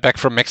just got back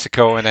from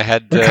Mexico and I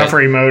had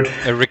Recovery mode.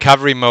 a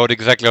recovery mode.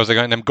 Exactly. I was like,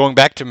 and I'm going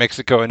back to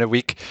Mexico in a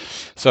week.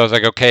 So I was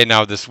like, okay,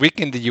 now this week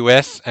in the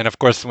US, and of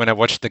course when I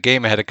watched the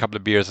game, I had a couple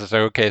of beers. I was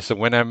like, okay, so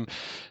when I'm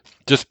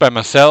just by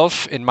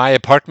myself in my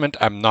apartment,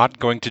 I'm not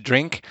going to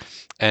drink,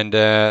 and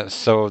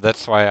so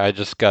that's why I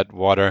just got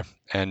water.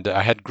 And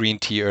I had green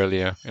tea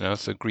earlier,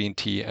 so green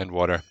tea and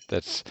water.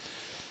 That's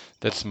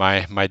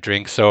my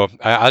drink. So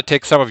I'll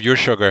take some of your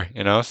sugar,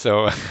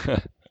 so.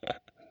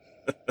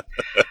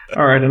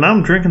 All right, and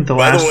I'm drinking the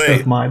By the last way-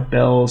 of my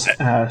Bell's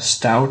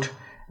Stout,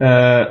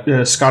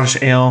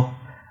 Scottish Ale,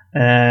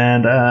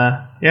 and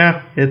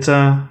yeah,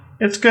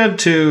 it's good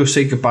to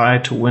say goodbye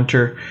to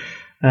winter.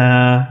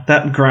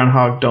 That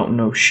groundhog don't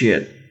know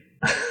shit.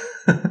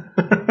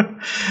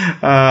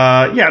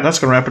 Yeah, that's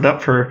going to wrap it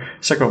up for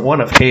segment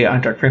 1 of Hey,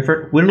 Eintracht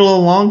Frankfurt. Went a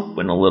little long,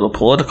 went a little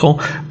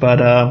political, but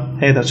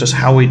hey, that's just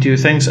how we do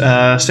things.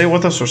 Stay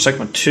with us for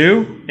segment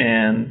 2,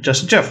 and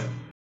Justin Jeff.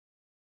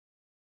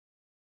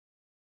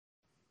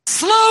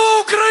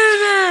 Слава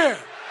Україні!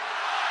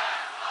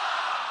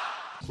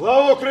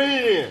 Слава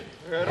Україні!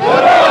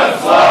 Героям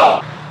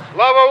слава!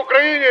 Слава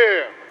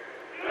Україні!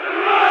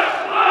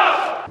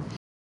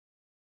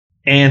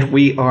 And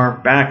we are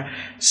back.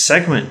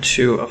 Segment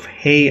 2 of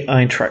Hey,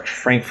 Eintracht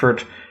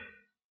Frankfurt.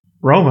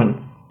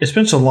 Roman, it's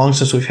been so long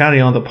since we've had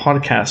you on the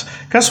podcast.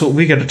 Guess what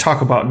we got to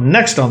talk about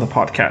next on the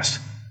podcast?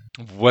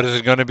 What is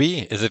it going to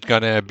be? Is it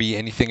going to be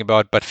anything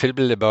about Bad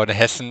Vilbel, about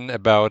Hessen,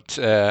 about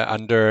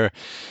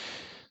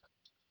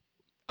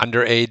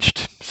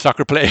underaged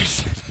soccer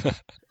players?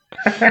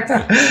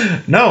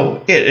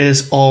 No, it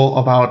is all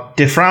about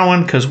Die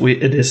Frauen, because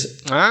it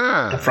is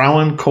the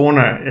Frauen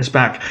Corner is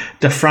back.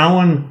 The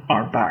Frauen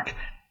are back.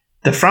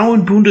 The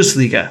Frauen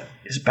Bundesliga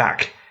is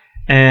back.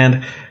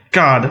 And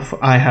God,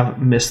 I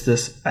have missed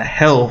this a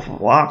hell of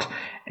a lot.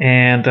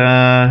 And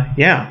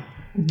yeah,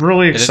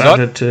 really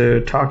excited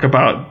to talk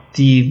about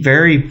the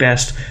very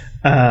best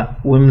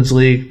women's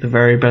league, the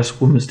very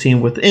best women's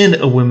team within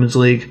a women's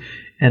league.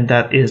 And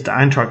that is the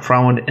Eintracht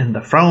Frauen in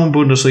the Frauen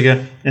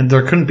Bundesliga. And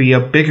there couldn't be a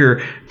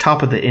bigger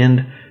top of the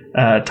end,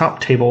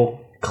 top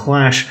table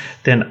clash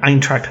than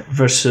Eintracht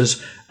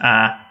versus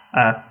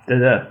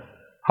the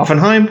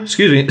Hoffenheim.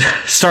 Excuse me,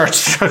 start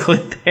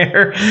struggling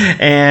there.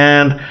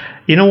 And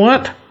you know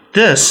what?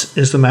 This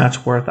is the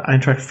match where the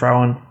Eintracht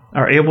Frauen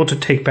are able to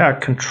take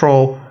back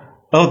control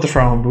of the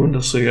Frauen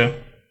Bundesliga.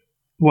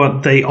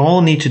 What they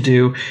all need to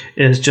do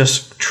is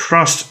just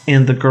trust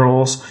in the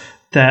girls.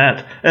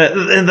 That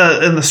in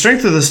the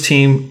strength of this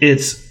team,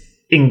 it's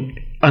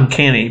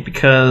uncanny,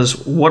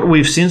 because what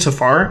we've seen so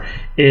far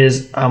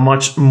is a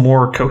much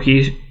more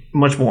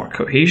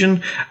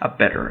cohesion, a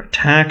better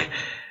attack.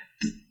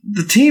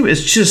 The team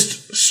is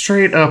just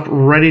straight up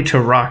ready to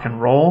rock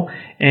and roll,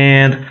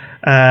 and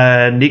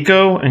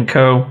Nico and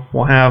co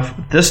will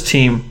have this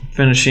team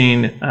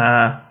finishing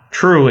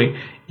truly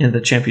in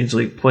the Champions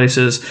League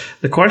places.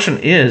 The question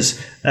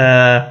is,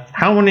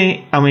 how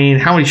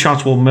many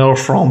shots will Mel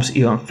Froms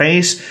even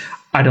face?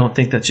 I don't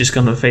think that she's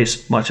going to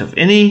face much of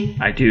any.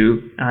 I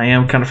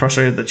am kind of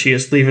frustrated that she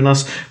is leaving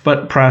us,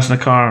 but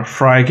Prasnikar,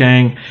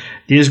 Freigang,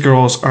 these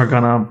girls are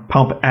going to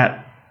pump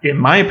at, in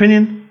my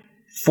opinion,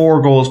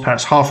 4 goals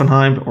past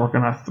Hoffenheim. We're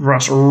going to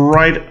thrust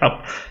right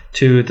up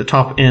to the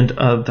top end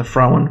of the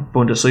Frauen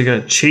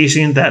Bundesliga,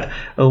 chasing that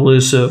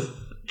elusive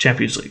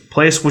Champions League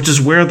place, which is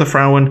where the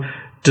Frauen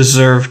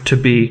deserve to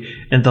be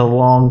in the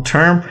long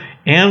term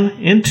and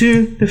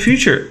into the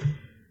future.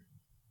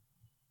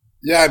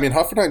 Yeah, I mean,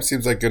 Hoffenheim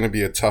seems like going to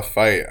be a tough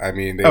fight. I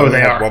mean, they only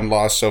have one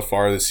loss so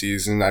far this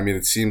season. I mean,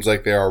 it seems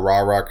like they're a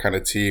rah-rah kind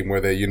of team where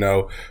they,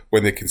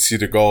 when they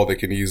concede a goal, they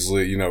can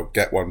easily,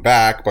 get one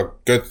back.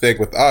 But good thing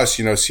with us,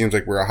 seems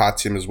like we're a hot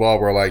team as well.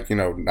 We're like,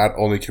 not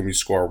only can we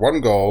score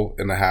 1 goal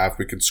in the half,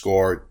 we can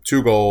score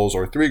 2 goals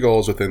or 3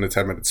 goals within the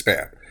 10-minute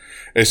span.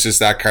 It's just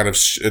that kind of,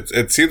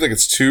 it seems like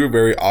it's 2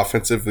 very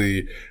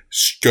offensively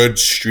good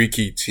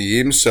streaky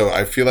team. So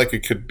I feel like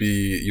it could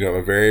be, you know,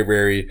 a very,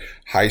 very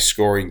high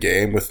scoring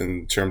game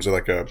within terms of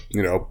like a,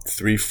 you know,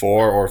 3-4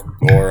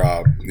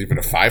 or even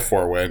a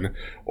 5-4 win,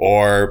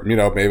 or, you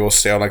know, maybe we'll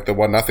stay on like the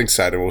 1-0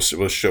 side and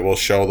we'll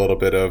show a little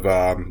bit of,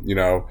 you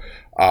know,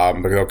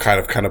 they'll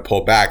kind of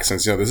pull back,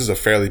 since, you know, this is a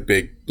fairly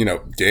big, you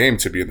know, game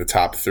to be in the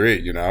top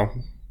 3, you know.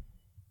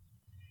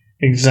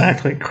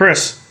 Exactly.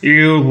 Chris,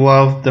 you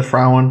love the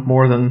Frauen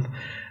more than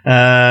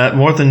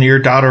your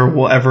daughter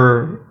will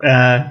ever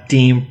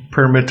deem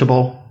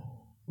permittable.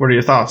 What are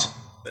your thoughts?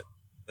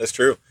 That's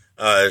true.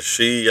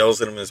 She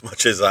yells at them as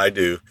much as I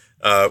do.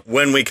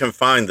 When we can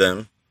find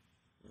them,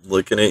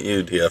 looking at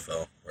you,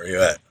 DFL, where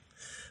you at?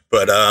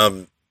 But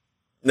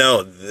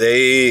no,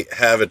 they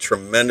have a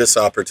tremendous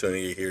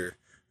opportunity here.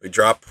 We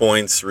dropped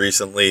points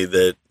recently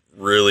that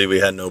really we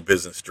had no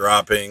business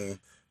dropping,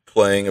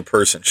 playing a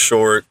person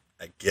short.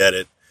 I get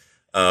it.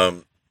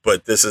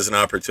 But this is an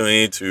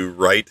opportunity to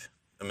right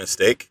a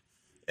mistake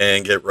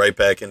and get right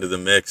back into the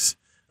mix.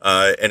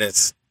 And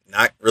it's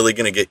not really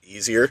going to get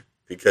easier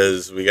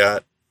because we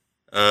got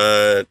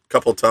a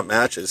couple tough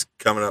matches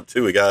coming up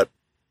too. We got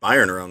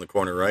Bayern around the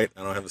corner, right?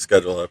 I don't have the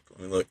schedule up. Let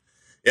me look.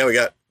 Yeah, we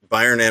got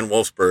Bayern and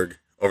Wolfsburg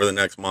over the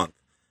next month.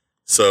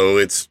 So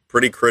it's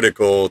pretty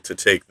critical to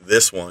take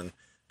this one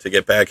to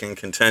get back in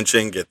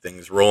contention, get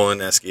things rolling,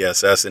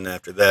 SGSS, and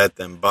after that,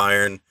 then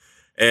Bayern.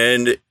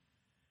 And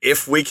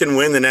if we can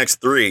win the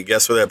next 3,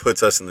 guess where that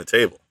puts us in the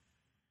table?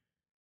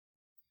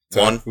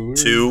 1,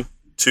 2,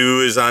 2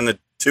 is on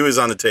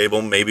the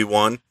table, maybe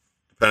 1,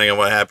 depending on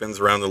what happens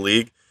around the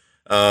league.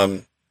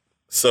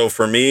 So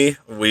for me,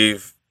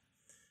 it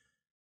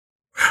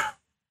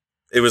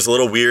was a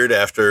little weird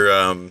after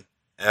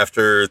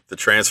the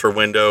transfer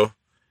window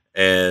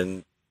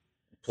and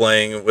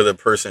playing with a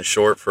person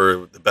short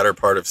for the better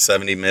part of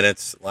 70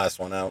 minutes, last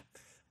one out.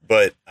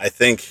 But I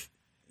think,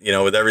 you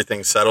know, with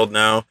everything settled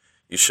now,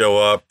 you show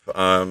up,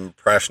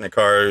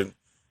 Prashnikar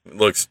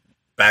looks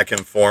back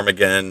in form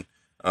again.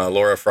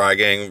 Laura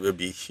Freigang would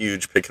be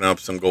huge picking up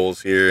some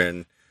goals here.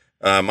 And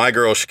my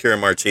girl, Shakira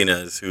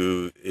Martinez,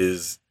 who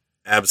is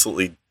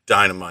absolutely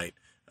dynamite.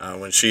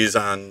 When she's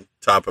on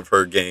top of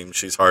her game,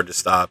 she's hard to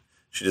stop.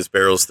 She just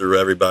barrels through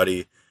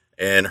everybody.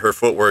 And her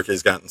footwork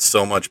has gotten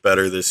so much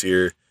better this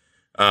year.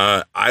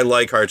 I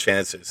like our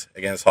chances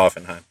against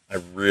Hoffenheim.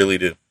 I really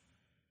do.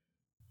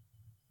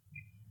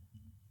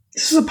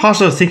 This is a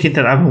positive thinking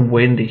that I've been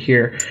waiting to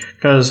hear,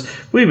 because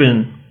we've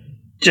been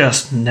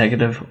just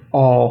negative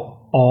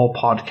all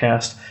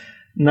podcast.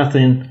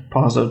 Nothing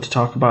positive to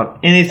talk about.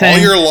 Anything all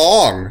year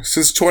long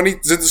since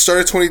the start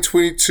of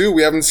 2022.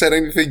 We haven't said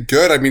anything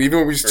good. I mean, even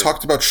when we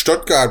talked about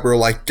Stuttgart, we're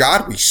like,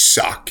 God, we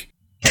suck.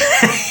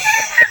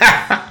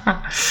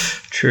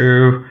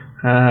 True.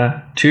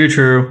 Too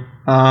true.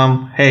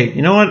 Hey,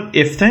 you know what?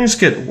 If things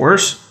get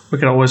worse, we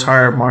could always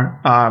hire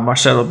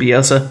Marcelo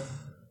Bielsa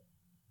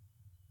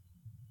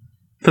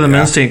for the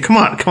men's team. Come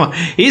on.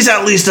 He's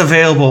at least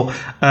available.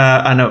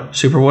 I know,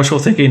 super wishful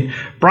thinking.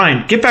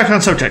 Brian, get back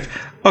on subject.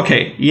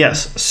 Okay,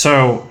 yes.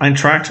 So,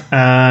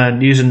 Eintracht,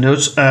 news and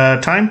notes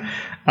time.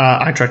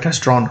 Eintracht has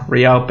drawn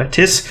Real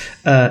Betis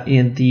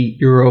in the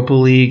Europa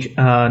League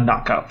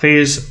knockout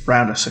phase,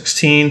 round of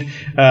 16.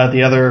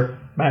 The other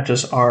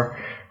matches are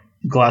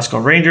Glasgow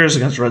Rangers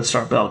against Red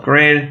Star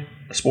Belgrade,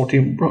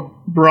 Sporting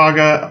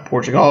Braga,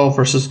 Portugal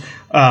versus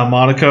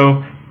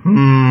Monaco.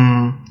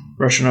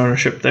 Russian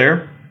ownership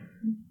there.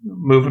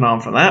 Moving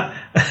on from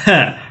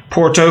that.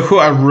 Porto, who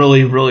I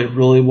really, really,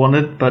 really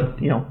wanted, but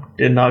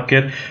did not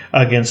get,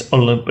 against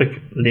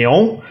Olympic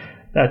Lyon.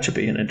 That should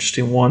be an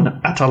interesting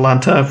one.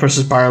 Atalanta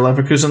versus Bayer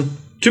Leverkusen.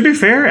 To be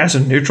fair, as a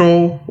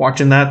neutral,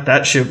 watching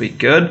that should be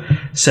good.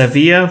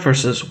 Sevilla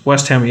versus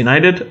West Ham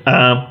United.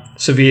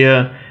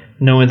 Sevilla,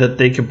 knowing that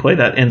they can play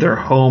that in their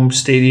home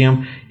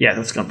stadium, yeah,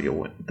 that's going to be a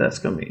win. That's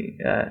going to be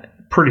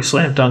pretty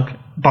slam dunk.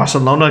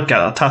 Barcelona,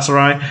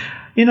 Galatasaray.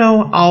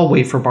 I'll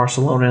wait for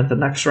Barcelona in the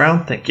next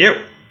round. Thank you.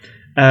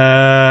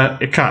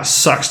 It kind of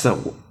sucks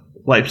that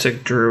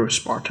Leipzig drew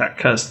Spartak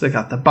because they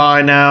got the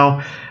bye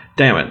now.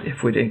 Damn it,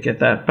 if we didn't get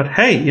that. But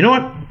hey, you know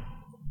what?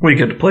 We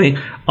get to play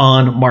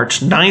on March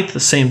 9th, the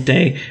same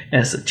day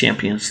as the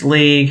Champions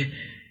League.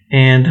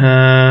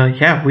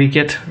 And we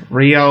get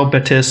Real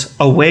Betis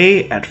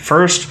away at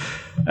first.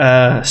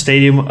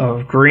 Stadium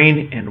of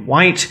green and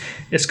white.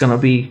 It's going to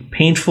be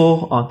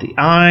painful on the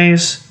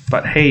eyes.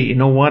 But hey, you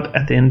know what?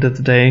 At the end of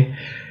the day,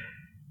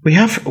 we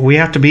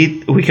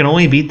can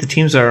only beat the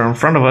teams that are in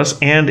front of us.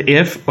 And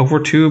if over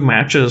 2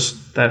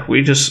 matches that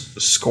we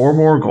just score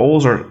more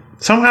goals or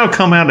somehow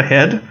come out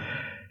ahead,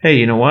 hey,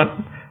 you know what?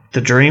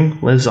 The dream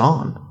lives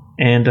on.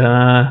 And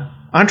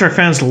Eintracht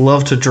fans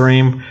love to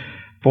dream.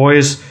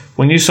 Boys,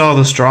 when you saw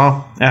this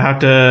draw, I have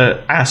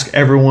to ask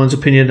everyone's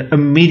opinion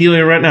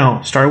immediately right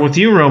now. Start with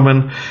you,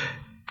 Roman.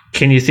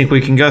 Can you think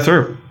we can go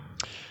through?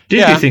 Do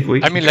you think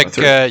we? I mean, like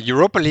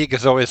Europa League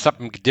is always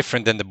something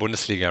different than the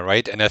Bundesliga,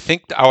 right? And I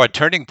think our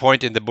turning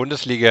point in the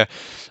Bundesliga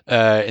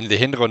in the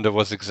Hinrunde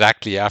was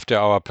exactly after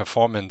our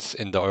performance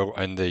in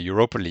the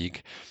Europa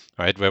League,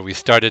 right? Where we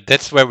started.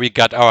 That's where we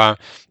got our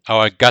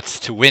guts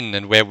to win,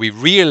 and where we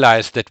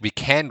realized that we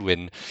can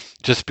win,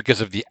 just because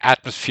of the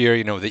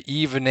atmosphere, the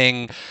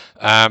evening,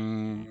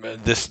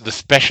 the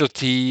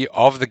specialty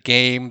of the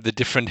game, the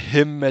different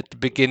hymn at the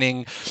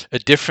beginning, a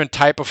different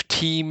type of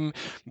team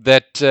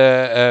that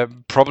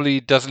probably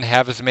doesn't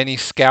have as many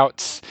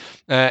scouts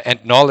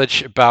and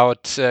knowledge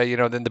about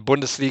than the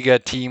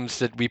Bundesliga teams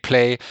that we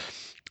play.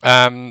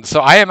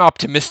 So I am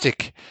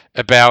optimistic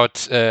about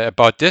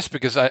this,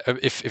 because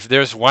if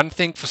there's one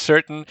thing for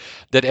certain,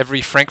 that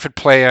every Frankfurt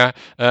player,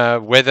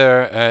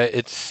 whether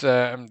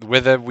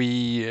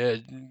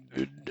we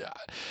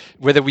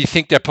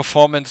think their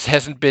performance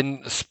hasn't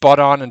been spot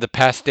on in the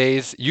past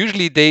days,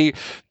 usually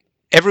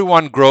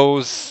everyone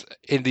grows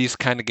in these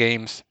kind of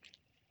games.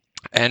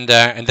 And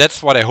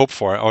that's what I hope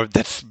for, or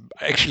that's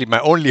actually my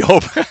only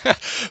hope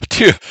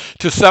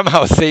to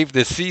somehow save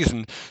this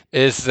season,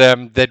 is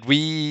that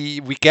we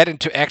get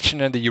into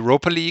action in the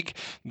Europa League,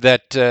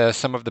 that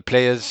some of the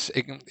players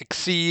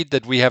exceed,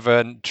 that we have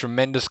a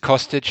tremendous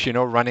Kostic,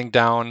 running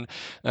down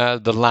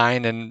the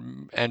line,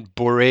 and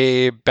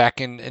Boré back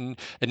in,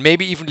 and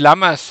maybe even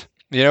Lammers,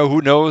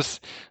 who knows,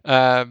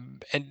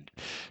 and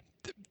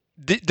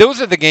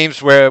those are the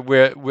games where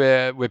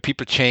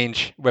people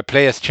change, where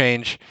players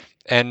change.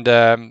 And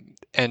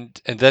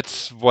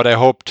that's what I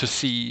hope to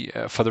see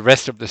for the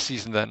rest of the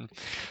season. Then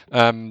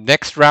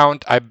next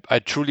round, I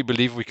truly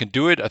believe we can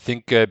do it. I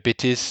think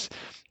Betis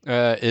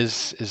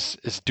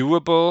is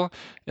doable.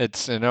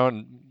 It's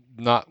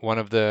not one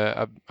of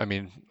the. I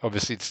mean,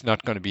 obviously, it's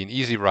not going to be an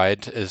easy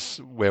ride,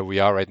 is where we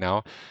are right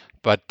now.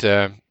 But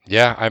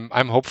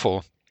I'm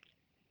hopeful,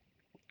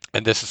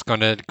 and this is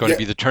going to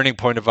be the turning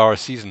point of our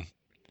season.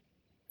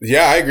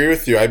 Yeah, I agree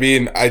with you. I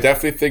mean, I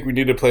definitely think we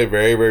need to play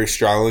very, very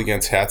strongly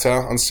against Hertha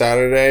on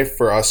Saturday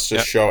for us to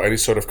show any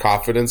sort of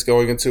confidence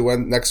going into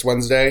next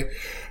Wednesday.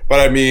 But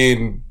I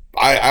mean,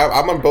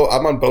 I'm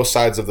on both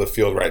sides of the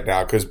field right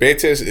now, because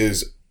Betis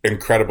is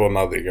incredible in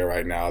La Liga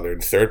right now. They're in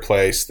third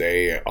place.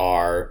 They're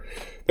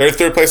in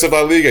third place of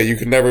La Liga.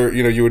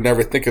 You would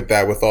never think of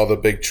that with all the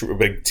big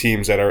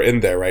teams that are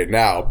in there right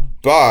now.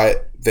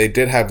 But they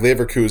did have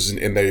Leverkusen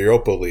in their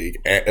Europa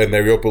League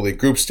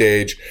group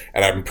stage,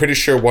 and I'm pretty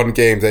sure one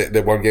game they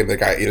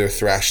got either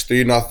thrashed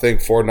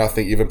 3-0, 4-0,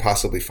 even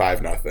possibly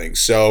 5-0.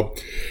 So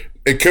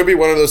it could be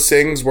one of those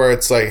things where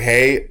it's like,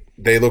 hey,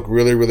 they look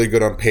really, really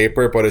good on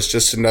paper, but it's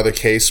just another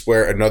case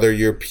where another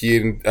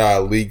European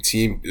league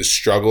team is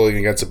struggling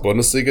against a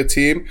Bundesliga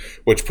team,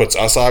 which puts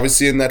us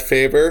obviously in that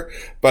favor.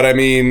 But I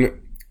mean,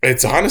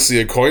 it's honestly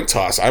a coin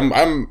toss. I'm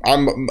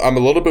a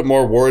little bit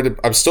more worried.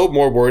 I'm still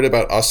more worried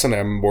about us than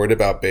I'm worried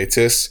about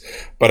Betis.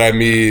 But I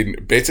mean,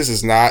 Betis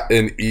is not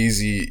an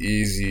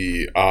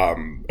easy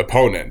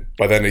opponent.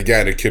 But then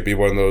again, it could be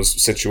one of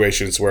those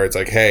situations where it's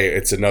like, hey,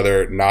 it's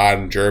another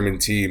non-German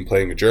team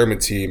playing a German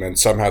team, and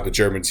somehow the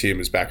German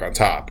team is back on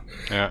top.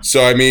 Yeah.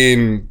 So I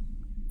mean,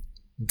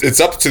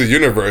 it's up to the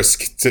universe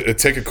to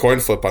take a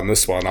coin flip on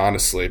this one,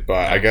 honestly.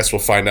 But I guess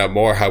we'll find out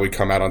more how we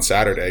come out on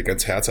Saturday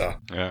against Hertha.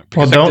 Yeah.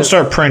 Well, don't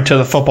start praying to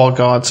the football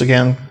gods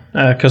again,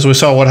 because we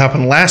saw what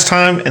happened last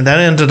time, and that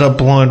ended up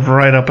blowing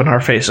right up in our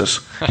faces.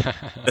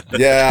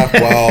 Yeah,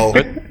 well,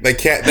 they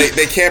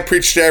can't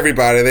preach to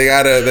everybody. They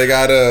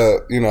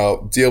gotta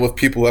deal with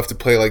people who have to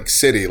play like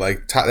City.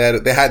 Like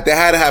they had to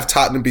have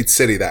Tottenham beat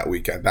City that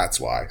weekend. That's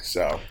why.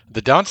 So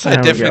the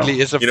downside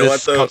definitely is of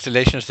this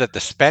constellation is that the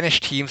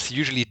Spanish teams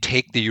usually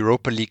take the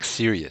Europa League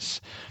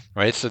serious.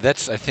 Right, so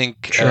that's, I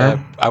think,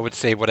 I would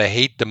say what I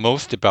hate the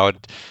most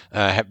about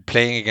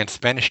playing against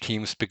Spanish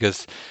teams,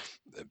 because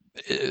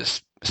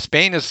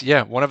Spain is,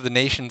 one of the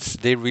nations,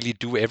 they really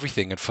do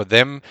everything. And for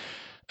them,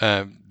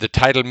 the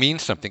title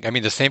means something. I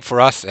mean, the same for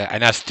us.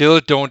 And I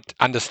still don't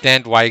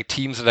understand why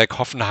teams like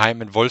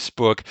Hoffenheim and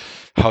Wolfsburg,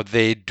 how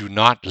they do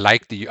not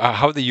like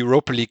how the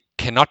Europa League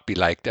cannot be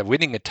liked.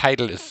 Winning a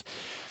title is,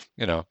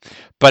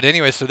 But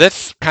anyway, so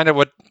that's kind of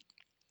what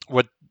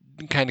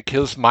kind of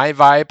kills my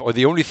vibe, or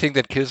the only thing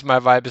that kills my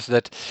vibe is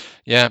that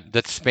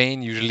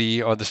Spain usually,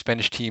 or the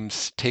Spanish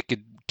teams, take it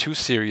too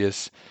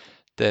serious.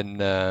 Then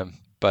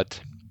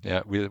but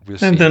we'll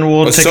see. And then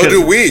but so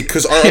do we,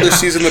 because our other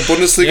season, the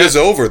Bundesliga is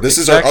over. This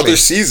is our other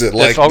season.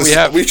 Like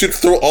we should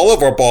throw all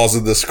of our balls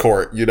in this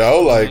court,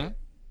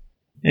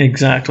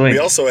 Exactly. We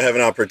also have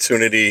an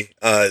opportunity.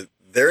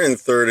 They're in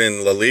third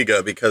in La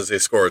Liga because they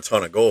score a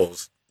ton of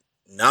goals,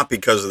 not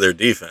because of their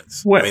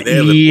defense. Well, I mean, they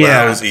have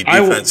a lousy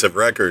defensive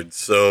record.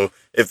 So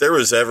if there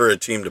was ever a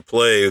team to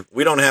play,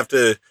 we don't have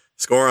to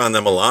score on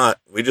them a lot.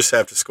 We just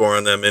have to score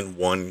on them in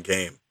one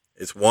game.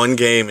 It's one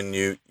game, and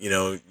you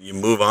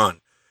move on.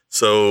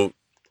 So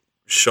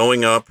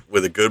showing up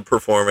with a good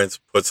performance,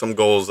 put some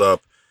goals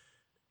up,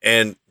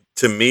 and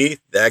to me,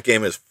 that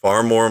game is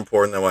far more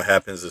important than what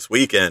happens this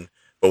weekend.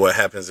 But what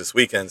happens this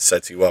weekend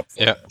sets you up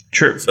for that.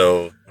 True.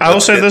 So I will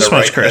say this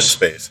much, Chris.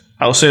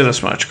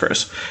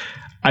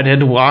 I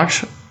did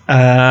watch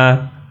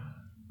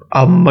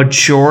a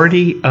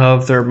majority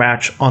of their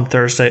match on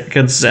Thursday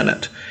against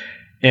Zenit.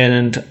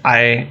 And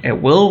I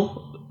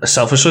will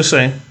selfishly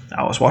say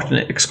I was watching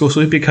it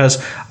exclusively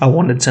because I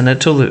wanted Zenit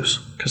to lose,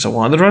 because I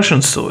wanted the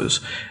Russians to lose.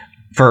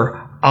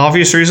 For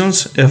obvious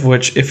reasons, of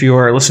which if you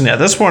are listening at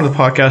this part of the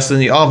podcast,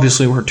 then you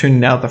obviously were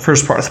tuning out the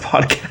first part of the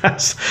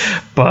podcast.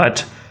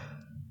 But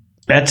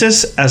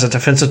Betis, as a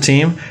defensive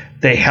team,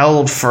 they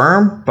held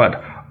firm,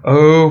 but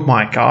oh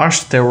my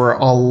gosh, there were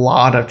a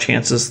lot of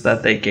chances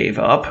that they gave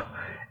up.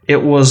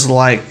 It was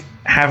like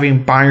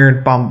having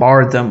Bayern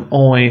bombard them,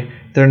 only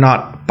they're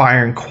not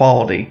Bayern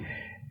quality.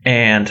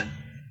 And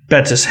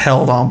Betis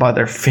held on by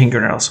their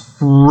fingernails,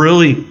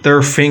 really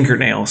their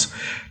fingernails,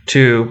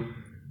 to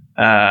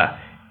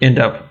end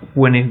up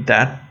winning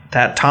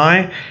that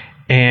tie.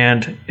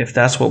 And if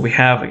that's what we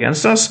have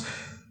against us,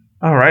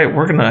 all right,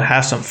 we're going to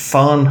have some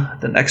fun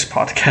the next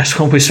podcast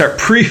when we start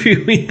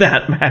previewing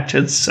that match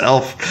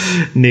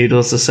itself,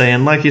 needless to say.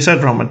 And like you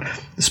said, Roman,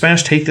 the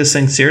Spanish take this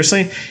thing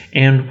seriously,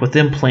 and with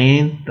them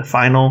playing the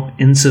final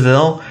in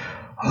Seville,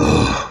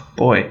 oh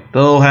boy,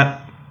 they'll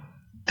have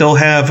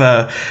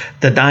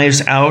the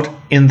knives out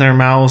in their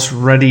mouths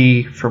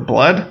ready for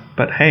blood.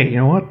 But hey, you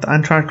know what? The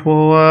Eintracht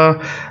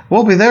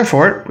will be there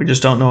for it. We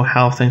just don't know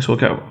how things will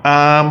go.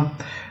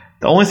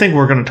 The only thing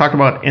we're going to talk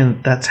about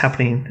that's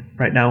happening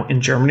right now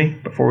in Germany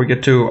before we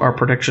get to our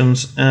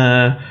predictions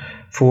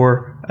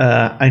for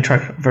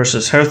Eintracht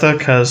versus Hertha,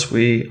 because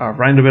we are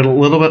running a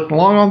little bit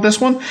long on this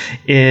one,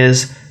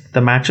 is the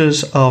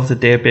matches of the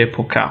DFB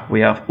Pokal. We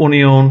have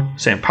Union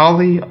St.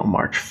 Pauli on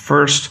March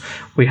 1st.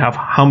 We have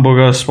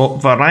Hamburger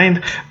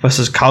Sportverein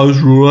versus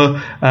Karlsruhe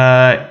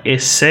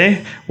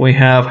SC. We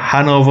have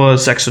Hannover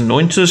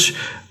 96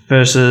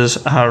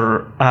 versus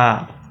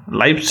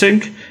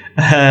Leipzig.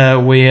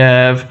 We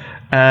have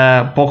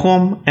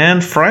Bochum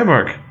and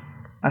Freiburg.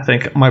 I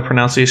think my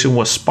pronunciation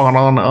was spot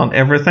on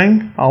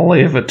everything. I'll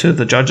leave it to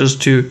the judges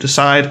to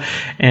decide.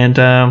 And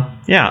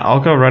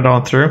I'll go right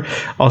on through.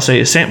 I'll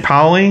say St.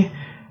 Pauli,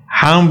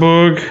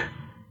 Hamburg,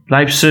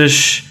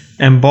 Leipzig,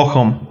 and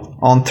Bochum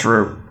on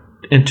through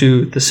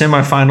into the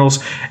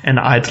semifinals. And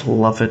I'd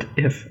love it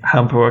if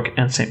Hamburg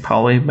and St.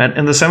 Pauli met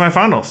in the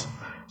semifinals.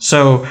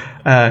 So,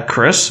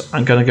 Chris,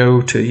 I'm going to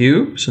go to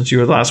you since you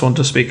were the last one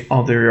to speak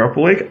on the Europa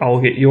League. I'll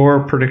get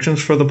your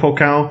predictions for the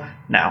Pokal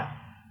now.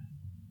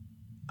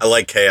 I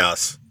like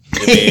chaos.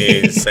 Give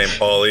me St.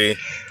 Pauli.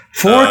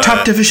 4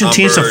 top division Hamburg.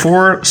 Teams and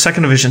 4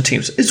 second division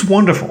teams. It's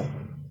wonderful.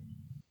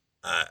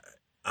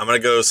 I'm going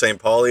to go St.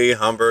 Pauli,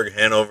 Hamburg,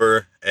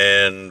 Hanover,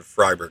 and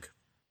Freiburg.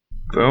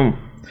 Boom.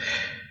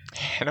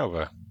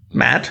 Hanover.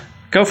 Matt,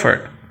 go for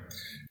it.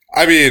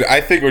 I mean,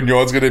 I think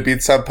Union's going to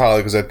beat St. Pauli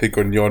because I think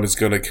Union is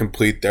going to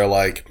complete their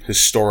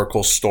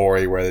historical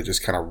story where they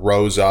just kind of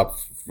rose up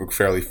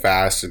fairly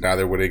fast and now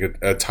they're winning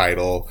a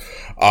title.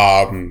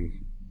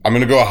 I'm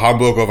going to go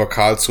Hamburg over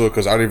Karlsruhe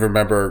because I don't even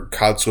remember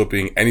Karlsruhe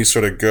being any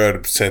sort of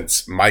good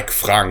since Mike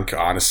Frank,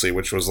 honestly,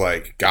 which was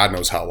God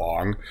knows how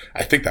long.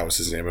 I think that was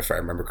his name if I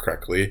remember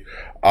correctly.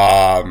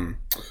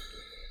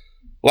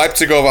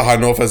 Leipzig over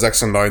Hannover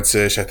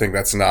 96. I think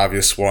that's an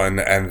obvious one.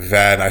 And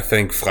then I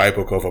think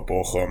Freiburg over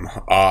Bochum.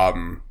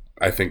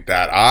 I think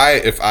that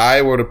if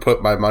I were to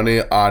put my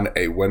money on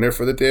a winner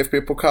for the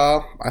DFB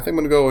Pokal, I think I'm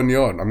going to go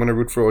Union. I'm going to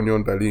root for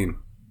Union Berlin.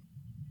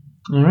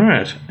 All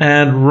right.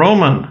 And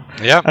Roman,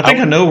 Yeah, I think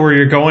I know where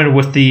you're going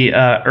with the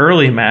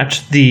early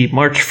match, the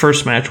March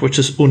 1st match, which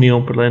is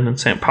Union Berlin and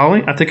St.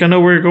 Pauli. I think I know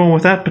where you're going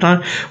with that, but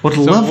I would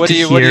love to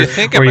hear where you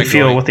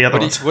feel with the other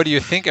ones. What do you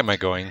think am I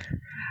going?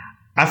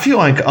 I feel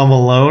like I'm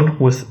alone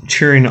with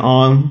cheering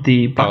on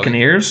the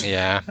Buccaneers.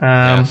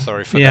 Yeah.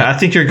 Sorry for that. Yeah, I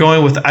think you're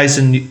going with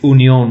Eisen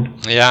Union.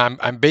 Yeah,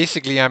 I'm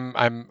basically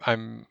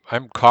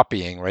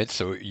copying, right?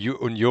 So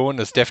Union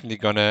is definitely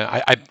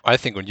gonna. I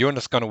think Union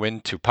is gonna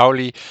win to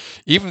Pauli,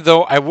 even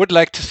though I would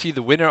like to see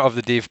the winner of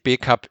the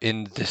DFB Cup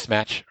in this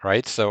match,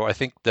 right? So I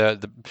think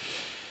But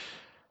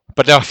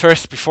now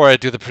first, before I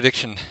do the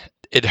prediction,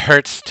 it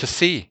hurts to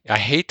see. I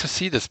hate to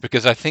see this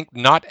because I think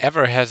not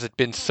ever has it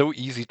been so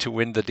easy to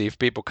win the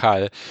DFB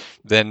Pokal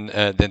than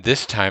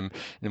this time.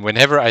 And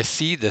whenever I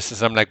see this,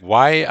 I'm like,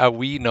 why are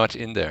we not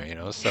in there?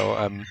 So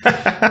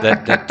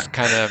that's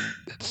kind of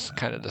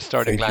the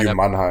starting lineup. Thank you,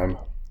 Mannheim.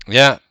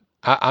 Yeah,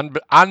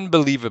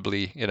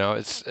 unbelievably,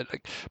 it's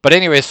but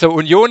anyway. So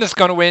Union is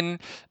going to win.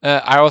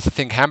 I also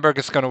think Hamburg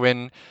is going to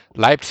win.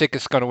 Leipzig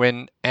is going to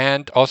win,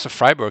 and also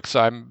Freiburg. So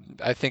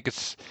I think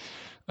it's.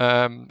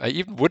 I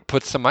even would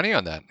put some money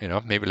on that,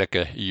 maybe like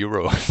a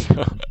euro.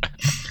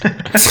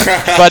 It's.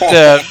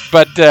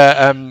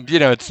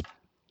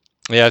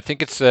 Yeah, I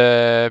think it's.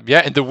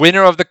 And the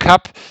winner of the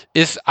cup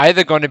is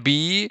either going to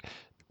be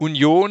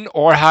Union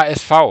or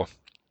HSV.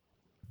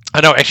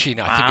 No, actually,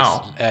 no. I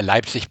think it's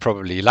Leipzig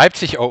probably.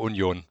 Leipzig or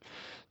Union.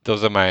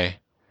 Those are my.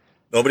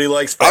 Nobody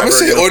likes Freiburg. I'm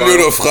gonna say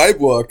Union or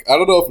Freiburg. I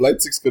don't know if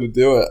Leipzig's gonna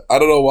do it. I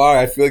don't know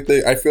why. I feel like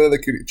they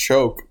could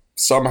choke.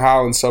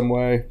 somehow in some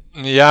way.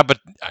 Yeah, but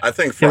I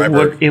think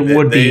Freiburg. It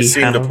would they be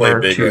seem to play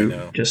Hanover big right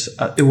now.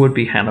 it would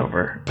be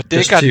Hanover. But they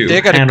just got to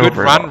a good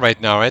Hanover it run all. right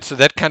now, right? So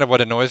that's kind of what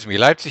annoys me.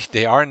 Leipzig,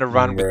 they are in a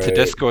run with Right.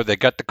 Tedesco. They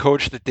got the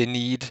coach that they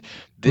need.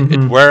 Mhm.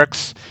 It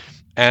works,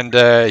 and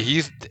they're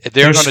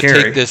They're going to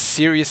scary. take this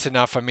serious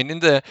enough. I mean, in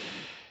the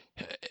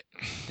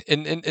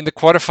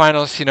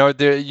quarterfinals,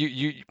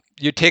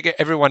 you take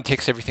everyone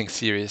takes everything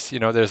serious.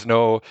 There's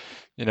no,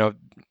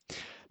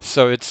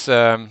 so it's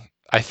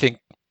I think.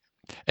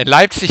 And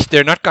Leipzig,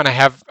 they're not going to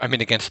have, I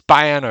mean, against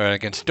Bayern or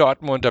against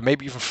Dortmund or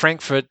maybe even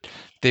Frankfurt,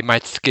 they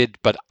might skid.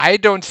 But I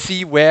don't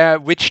see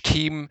which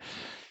team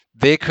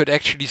they could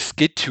actually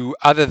skid to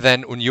other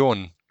than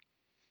Union,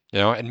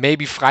 and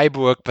maybe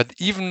Freiburg. But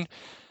even,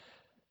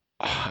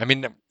 I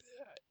mean,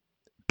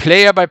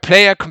 player by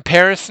player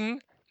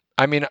comparison,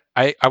 I mean,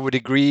 I would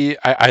agree.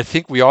 I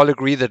think we all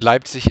agree that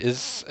Leipzig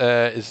is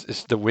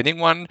the winning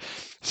one.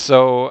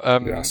 So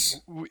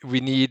Yes. we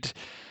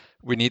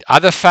need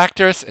other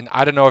factors, and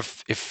I don't know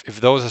if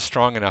those are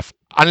strong enough.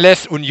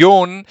 Unless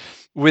Union,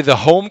 with a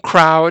home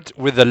crowd,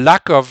 with the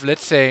luck of,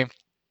 let's say,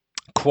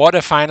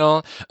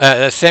 quarterfinal,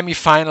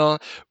 semi-final,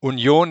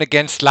 Union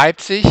against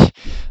Leipzig,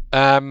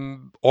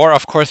 or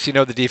of course, the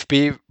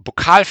DFB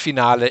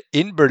Pokalfinale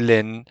in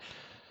Berlin.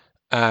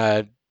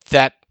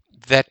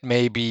 That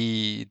may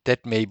be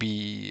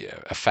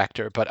a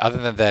factor, but other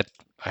than that,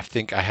 I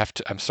think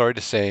I'm sorry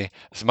to say,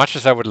 as much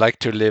as I would like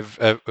to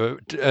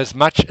as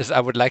much as I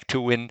would like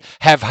to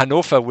have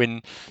Hannover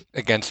win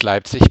against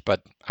Leipzig,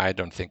 but I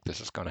don't think this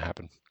is going to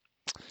happen.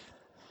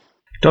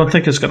 Don't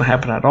think it's going to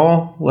happen at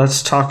all.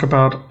 Let's talk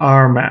about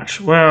our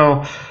match.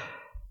 Well,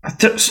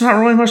 there's not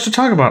really much to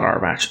talk about our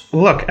match.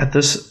 Look, at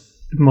this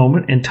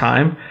moment in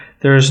time,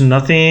 there's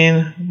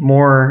nothing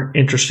more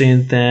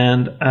interesting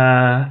than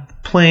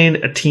playing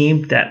a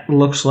team that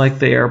looks like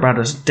they are about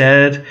as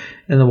dead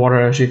in the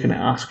water as you can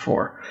ask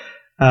for.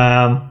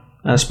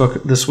 I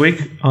spoke this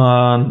week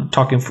on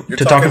Talking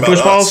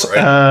Foosballs. Us,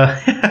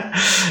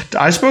 right?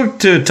 I spoke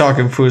to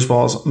Talking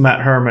Foosballs,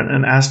 Matt Herman,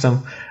 and asked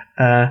him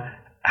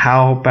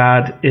how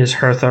bad is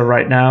Hertha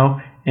right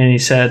now, and he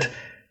said,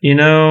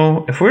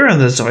 if we were in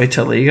the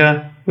Zweite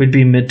Liga, we'd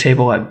be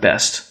mid-table at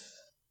best.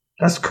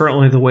 That's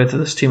currently the way that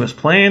this team is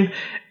playing,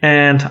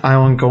 and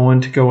I'm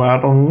going to go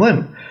out on a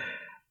limb.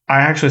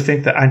 I actually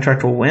think that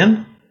Eintracht will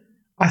win.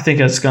 I think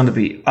it's going to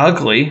be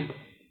ugly,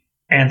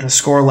 and the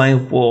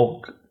scoreline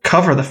will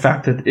cover the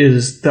fact that it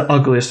is the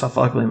ugliest of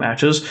ugly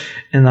matches,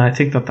 and I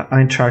think that the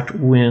Eintracht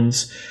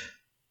wins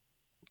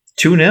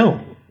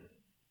 2-0.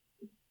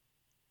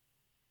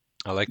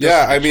 I like.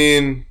 Yeah, I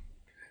mean,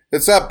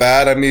 it's not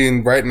bad. I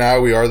mean, right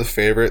now we are the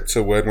favorite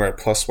to win. We're at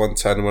plus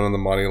 110 win on the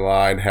money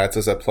line.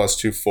 Hertha's at plus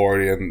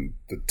 240, and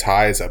the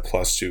tie is at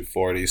plus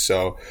 240.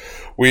 So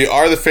we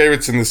are the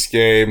favorites in this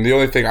game. The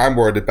only thing I'm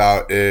worried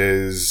about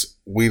is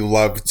we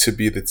love to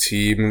be the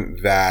team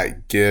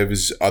that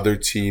gives other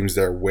teams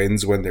their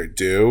wins when they're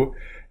due.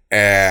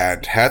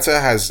 And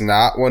Hertha has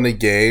not won a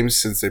game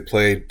since they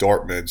played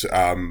Dortmund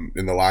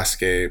in the last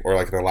game, or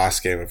like in the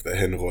last game of the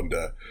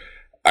Hinrunde.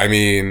 I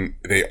mean,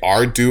 they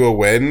are due a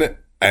win,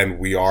 and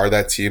we are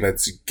that team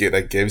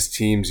that gives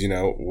teams,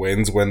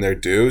 wins when they're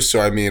due. So,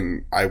 I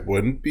mean, I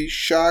wouldn't be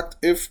shocked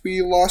if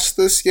we lost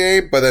this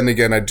game. But then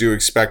again, I do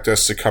expect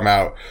us to come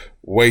out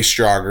way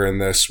stronger in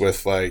this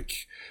with, a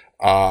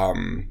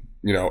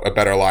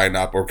better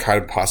lineup, or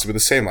kind of possibly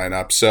the same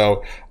lineup.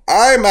 So,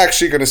 I'm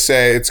actually going to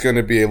say it's going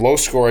to be a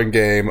low-scoring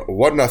game,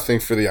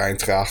 1-0 for the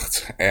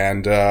Eintracht,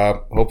 and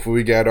hopefully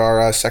we get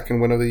our second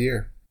win of the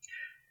year.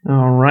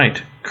 All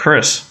right.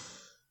 Chris.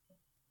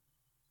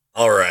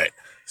 All right.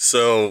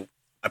 So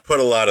I put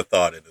a lot of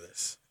thought into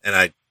this,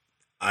 and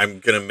I'm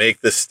going to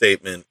make this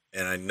statement,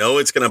 and I know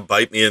it's going to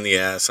bite me in the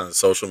ass on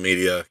social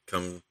media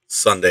come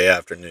Sunday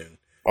afternoon.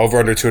 Over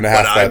under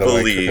 2.5, by the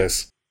way, for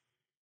this.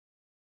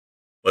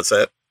 What's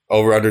that?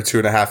 Over under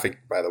 2.5,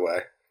 by the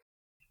way.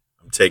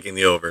 I'm taking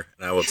the over,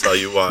 and I will tell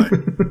you why.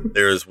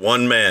 There is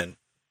one man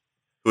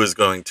who is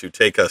going to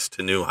take us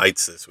to new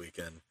heights this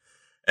weekend,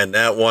 and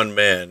that one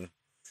man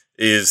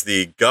is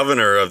the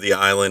governor of the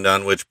island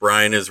on which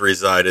Brian has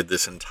resided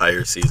this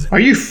entire season. Are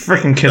you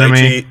freaking kidding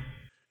me?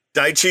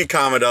 Daichi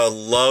Kamada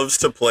loves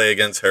to play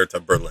against Hertha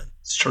Berlin.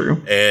 It's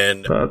true.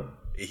 And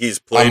he's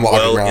played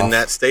well in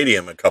that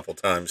stadium a couple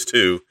times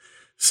too.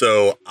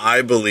 So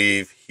I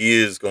believe he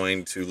is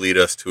going to lead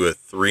us to a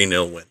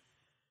 3-0 win.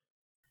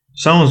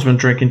 Someone's been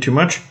drinking too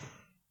much.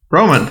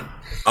 Roman.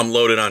 I'm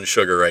loaded on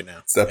sugar right now.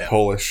 It's that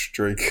Polish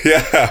drink.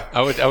 Yeah.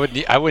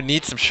 I would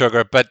need some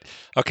sugar, but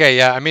okay,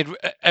 yeah. I mean,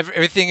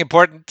 everything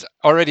important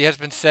already has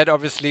been said.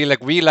 Obviously,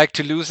 we like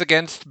to lose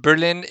against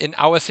Berlin in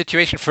our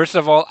situation. First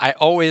of all,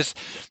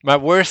 my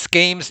worst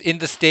games in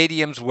the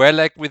stadiums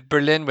were with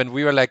Berlin, when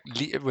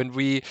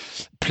we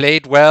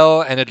played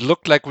well and it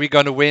looked like we're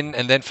gonna win,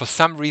 and then for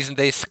some reason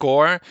they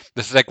score.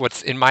 This is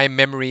what's in my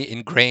memory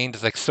ingrained.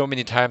 It's so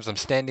many times I'm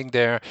standing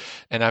there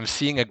and I'm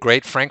seeing a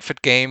great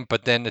Frankfurt game,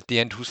 but then at the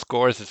end, who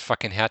scores? It's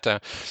fucking Hertha.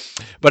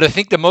 But I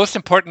think the most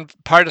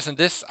important part is in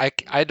this,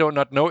 I do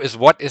not know, is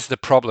what is the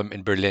problem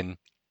in Berlin?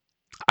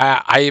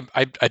 I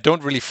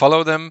don't really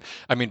follow them.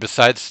 I mean,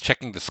 besides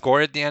checking the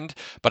score at the end,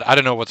 but I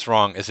don't know what's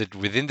wrong. Is it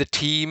within the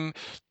team?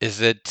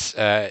 Is it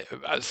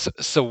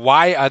so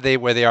why are they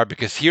where they are?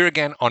 Because here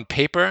again, on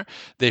paper,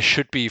 they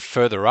should be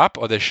further up,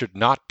 or they should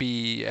not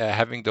be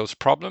having those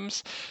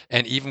problems.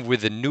 And even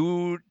with the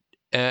new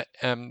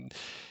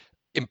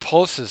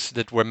impulses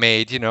that were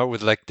made,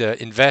 with like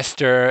the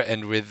investor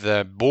and with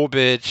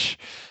Bobic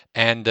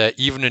and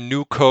even a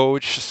new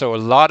coach. So a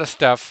lot of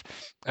stuff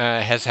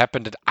has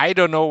happened that I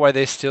don't know why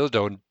they still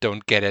don't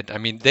get it. I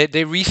mean,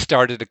 they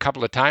restarted a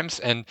couple of times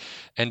and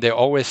they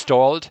always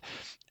stalled.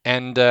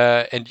 And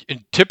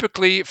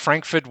typically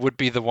Frankfurt would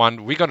be the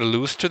one we're going to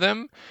lose to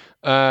them,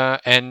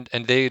 and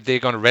they're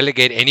going to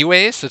relegate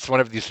anyways. It's one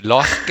of these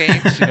lost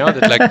games,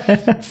 that like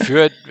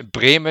Fürth,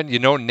 Bremen,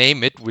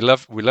 name it. We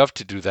love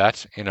to do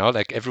that,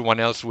 like everyone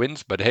else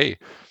wins, but hey,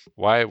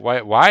 why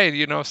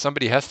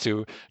somebody has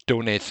to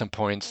donate some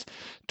points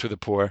to the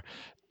poor,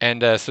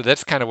 and so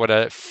that's kind of what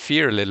I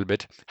fear a little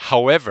bit.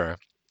 However,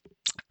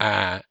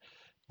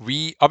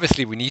 we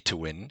need to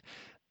win.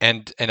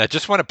 And I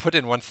just want to put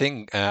in one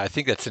thing. I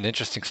think that's an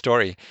interesting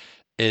story,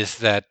 is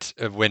that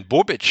when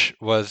Bobic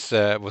was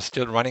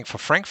still running for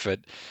Frankfurt,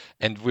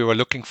 and we were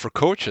looking for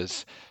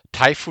coaches,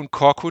 Tayfun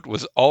Korkut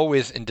was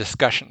always in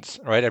discussions.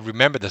 Right? I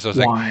remember this. I was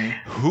like,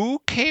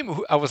 who came?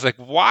 I was like,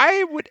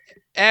 why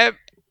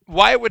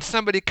would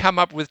somebody come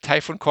up with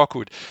Tayfun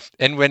Korkut?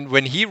 And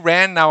when he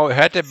ran now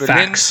Hertha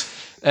Berlin.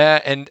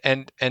 And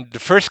the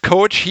first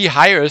coach he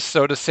hires,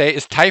 so to say,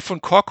 is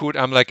Tayfun Korkut.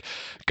 I'm like,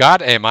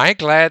 God, am I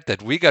glad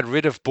that we got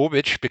rid of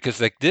Bobic, because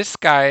like this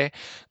guy,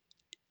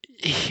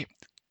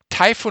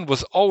 Tayfun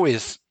was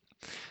always,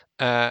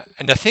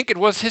 and I think it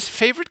was his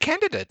favorite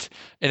candidate.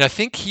 And I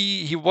think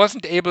he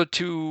wasn't able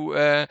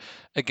to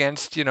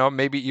against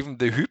maybe even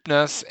the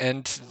Hübners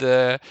and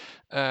the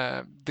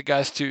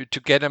guys to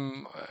get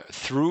him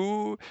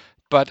through.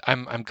 But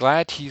I'm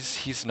glad he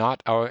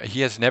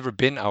has never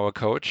been our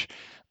coach.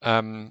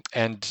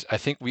 And I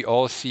think we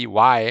all see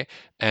why,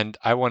 and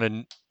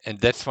and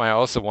that's why I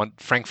also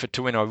want Frankfurt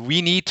to win, or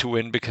we need to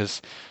win,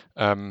 because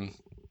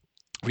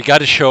we got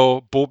to show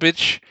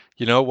Bobic,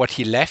 what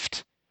he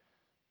left,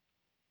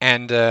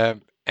 and the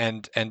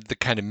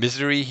kind of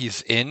misery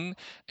he's in,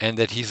 and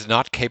that he's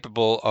not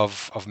capable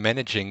of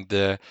managing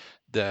the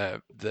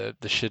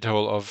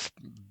shithole of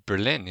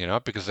Berlin,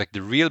 because like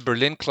the real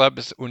Berlin club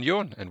is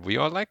Union, and we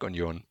all like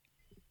Union.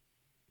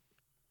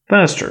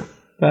 That's true.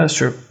 That's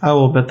true. I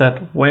will bet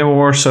that way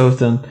more so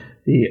than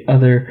the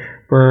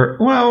other were.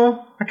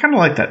 Well, I kind of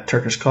like that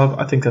Turkish club.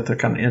 I think that they're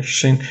kind of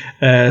interesting.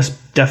 It's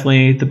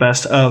definitely the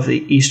best of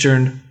the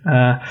Eastern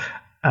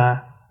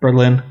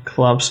Berlin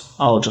clubs.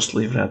 I'll just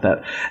leave it at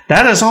that.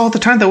 That is all the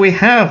time that we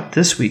have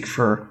this week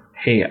for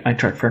Hey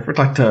Eintracht Frankfurt.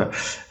 I'd like to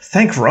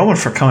thank Roman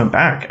for coming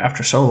back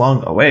after so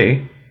long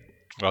away.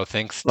 Well,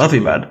 thanks. Love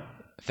you, bud.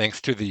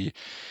 Thanks to the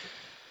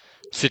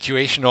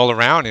situation all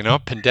around,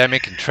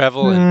 pandemic and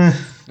travel, and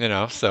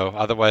so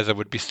otherwise I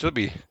would still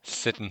be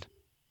sitting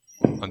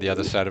on the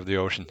other side of the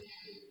ocean.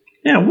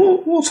 Yeah,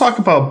 we'll talk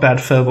about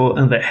Bad Fable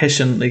and the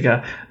Hessian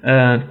Liga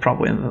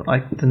probably in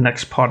the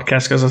next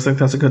podcast, because I think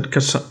that's a good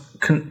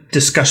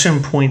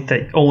discussion point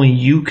that only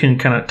you can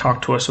kind of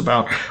talk to us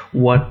about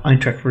what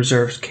Eintracht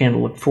reserves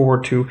can look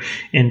forward to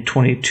in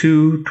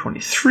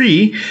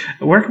 22-23.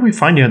 Where can we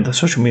find you in the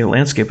social media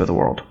landscape of the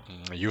world?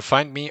 You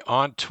find me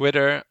on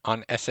Twitter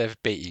on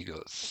SFB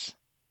Eagles.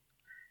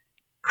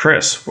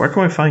 Chris, where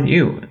can we find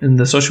you in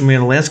the social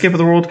media landscape of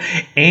the world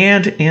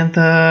and in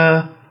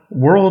the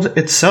world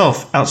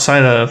itself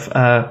outside of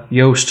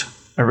Yoast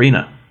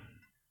Arena?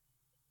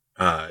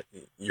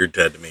 You're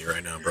dead to me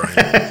right now, Brian.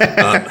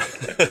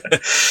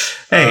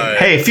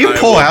 Hey, if you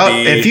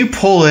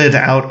pull it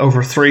out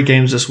over 3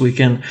 games this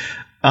weekend,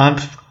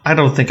 I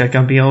don't think I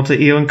can be able to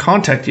even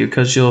contact you,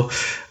 because you'll.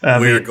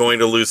 We're going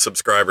to lose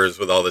subscribers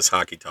with all this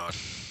hockey talk.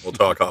 We'll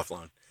talk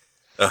offline.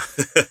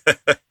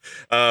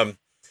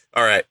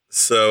 All right,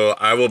 so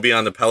I will be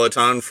on the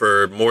Peloton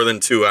for more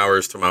than 2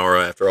 hours tomorrow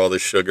after all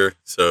this sugar.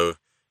 So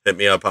hit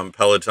me up on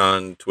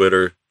Peloton,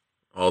 Twitter,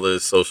 all the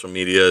social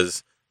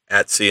medias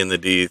at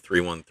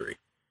C&D313.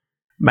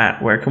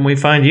 Matt, where can we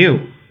find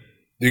you?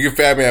 You can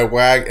find me at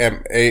WAG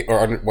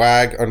or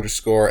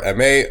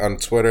WAG_MA on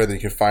Twitter. Then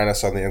you can find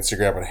us on the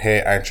Instagram at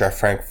Hey Eintracht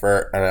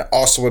Frankfurt. And I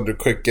also wanted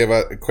to give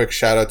a quick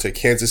shout out to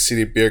Kansas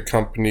City Beer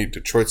Company,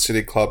 Detroit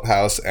City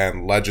Clubhouse,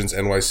 and Legends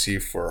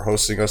NYC for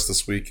hosting us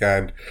this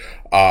weekend.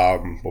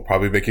 We'll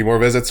probably be making more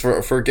visits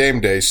for game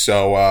day,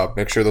 so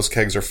make sure those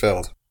kegs are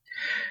filled.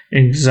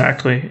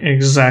 Exactly.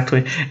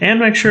 And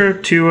make sure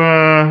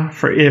to,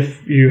 for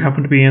if you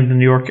happen to be in the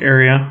New York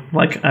area,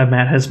 like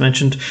Matt has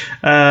mentioned,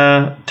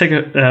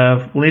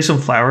 leave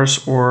some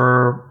flowers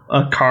or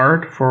a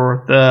card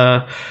for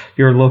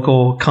your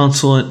local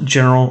consulate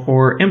general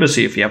or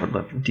embassy if you happen to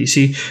live in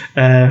DC.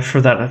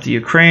 For that of the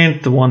Ukraine,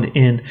 the one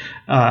in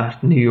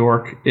New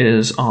York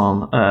is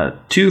on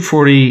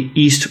 240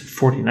 East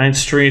 49th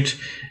Street,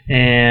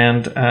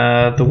 and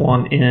the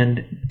one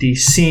in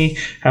DC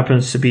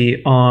happens to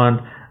be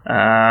on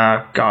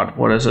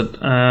what is it?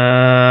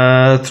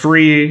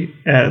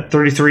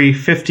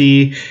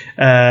 3350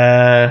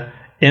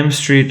 M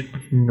Street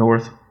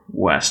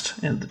Northwest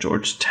in the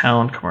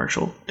Georgetown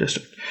Commercial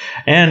District.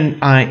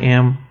 And I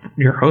am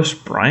your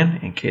host, Brian,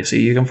 and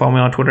Casey. You can follow me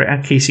on Twitter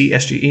at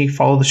KCSGE.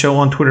 Follow the show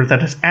on Twitter.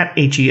 That is at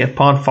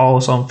HEFPod. Follow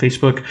us on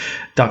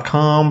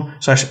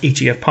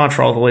Facebook.com/HEFPod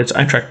for all the latest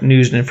Eintracht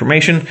news and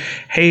information.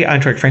 Hey,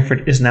 Eintracht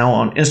Frankfurt is now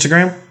on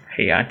Instagram.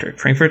 Hey, Eintracht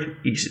Frankfurt.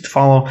 Easy to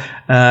follow.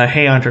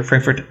 Hey, Eintracht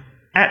Frankfurt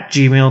at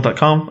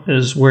gmail.com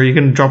is where you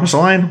can drop us a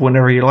line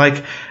whenever you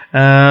like.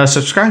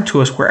 Subscribe to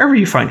us wherever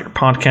you find your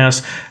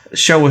podcast.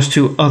 Show us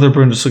to other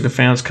Bundesliga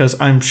fans, because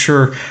I'm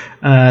sure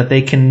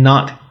they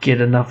cannot get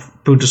enough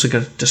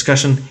Bundesliga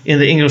discussion in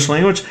the English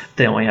language.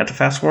 They only have to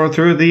fast forward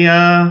through the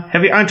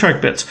heavy Eintracht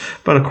bits.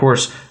 But of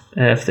course,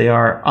 if they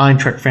are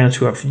Eintracht fans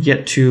who have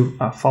yet to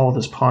follow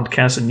this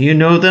podcast and you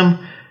know them,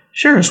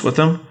 share us with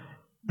them.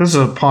 This is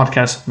a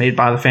podcast made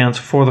by the fans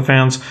for the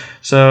fans.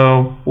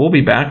 So we'll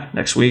be back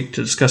next week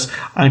to discuss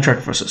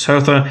Eintracht versus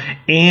Hertha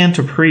and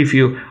to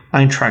preview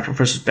Eintracht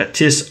versus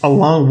Betis,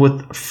 along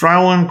with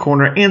Frauen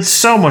Corner and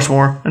so much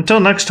more. Until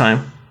next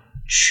time,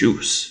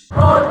 tschüss.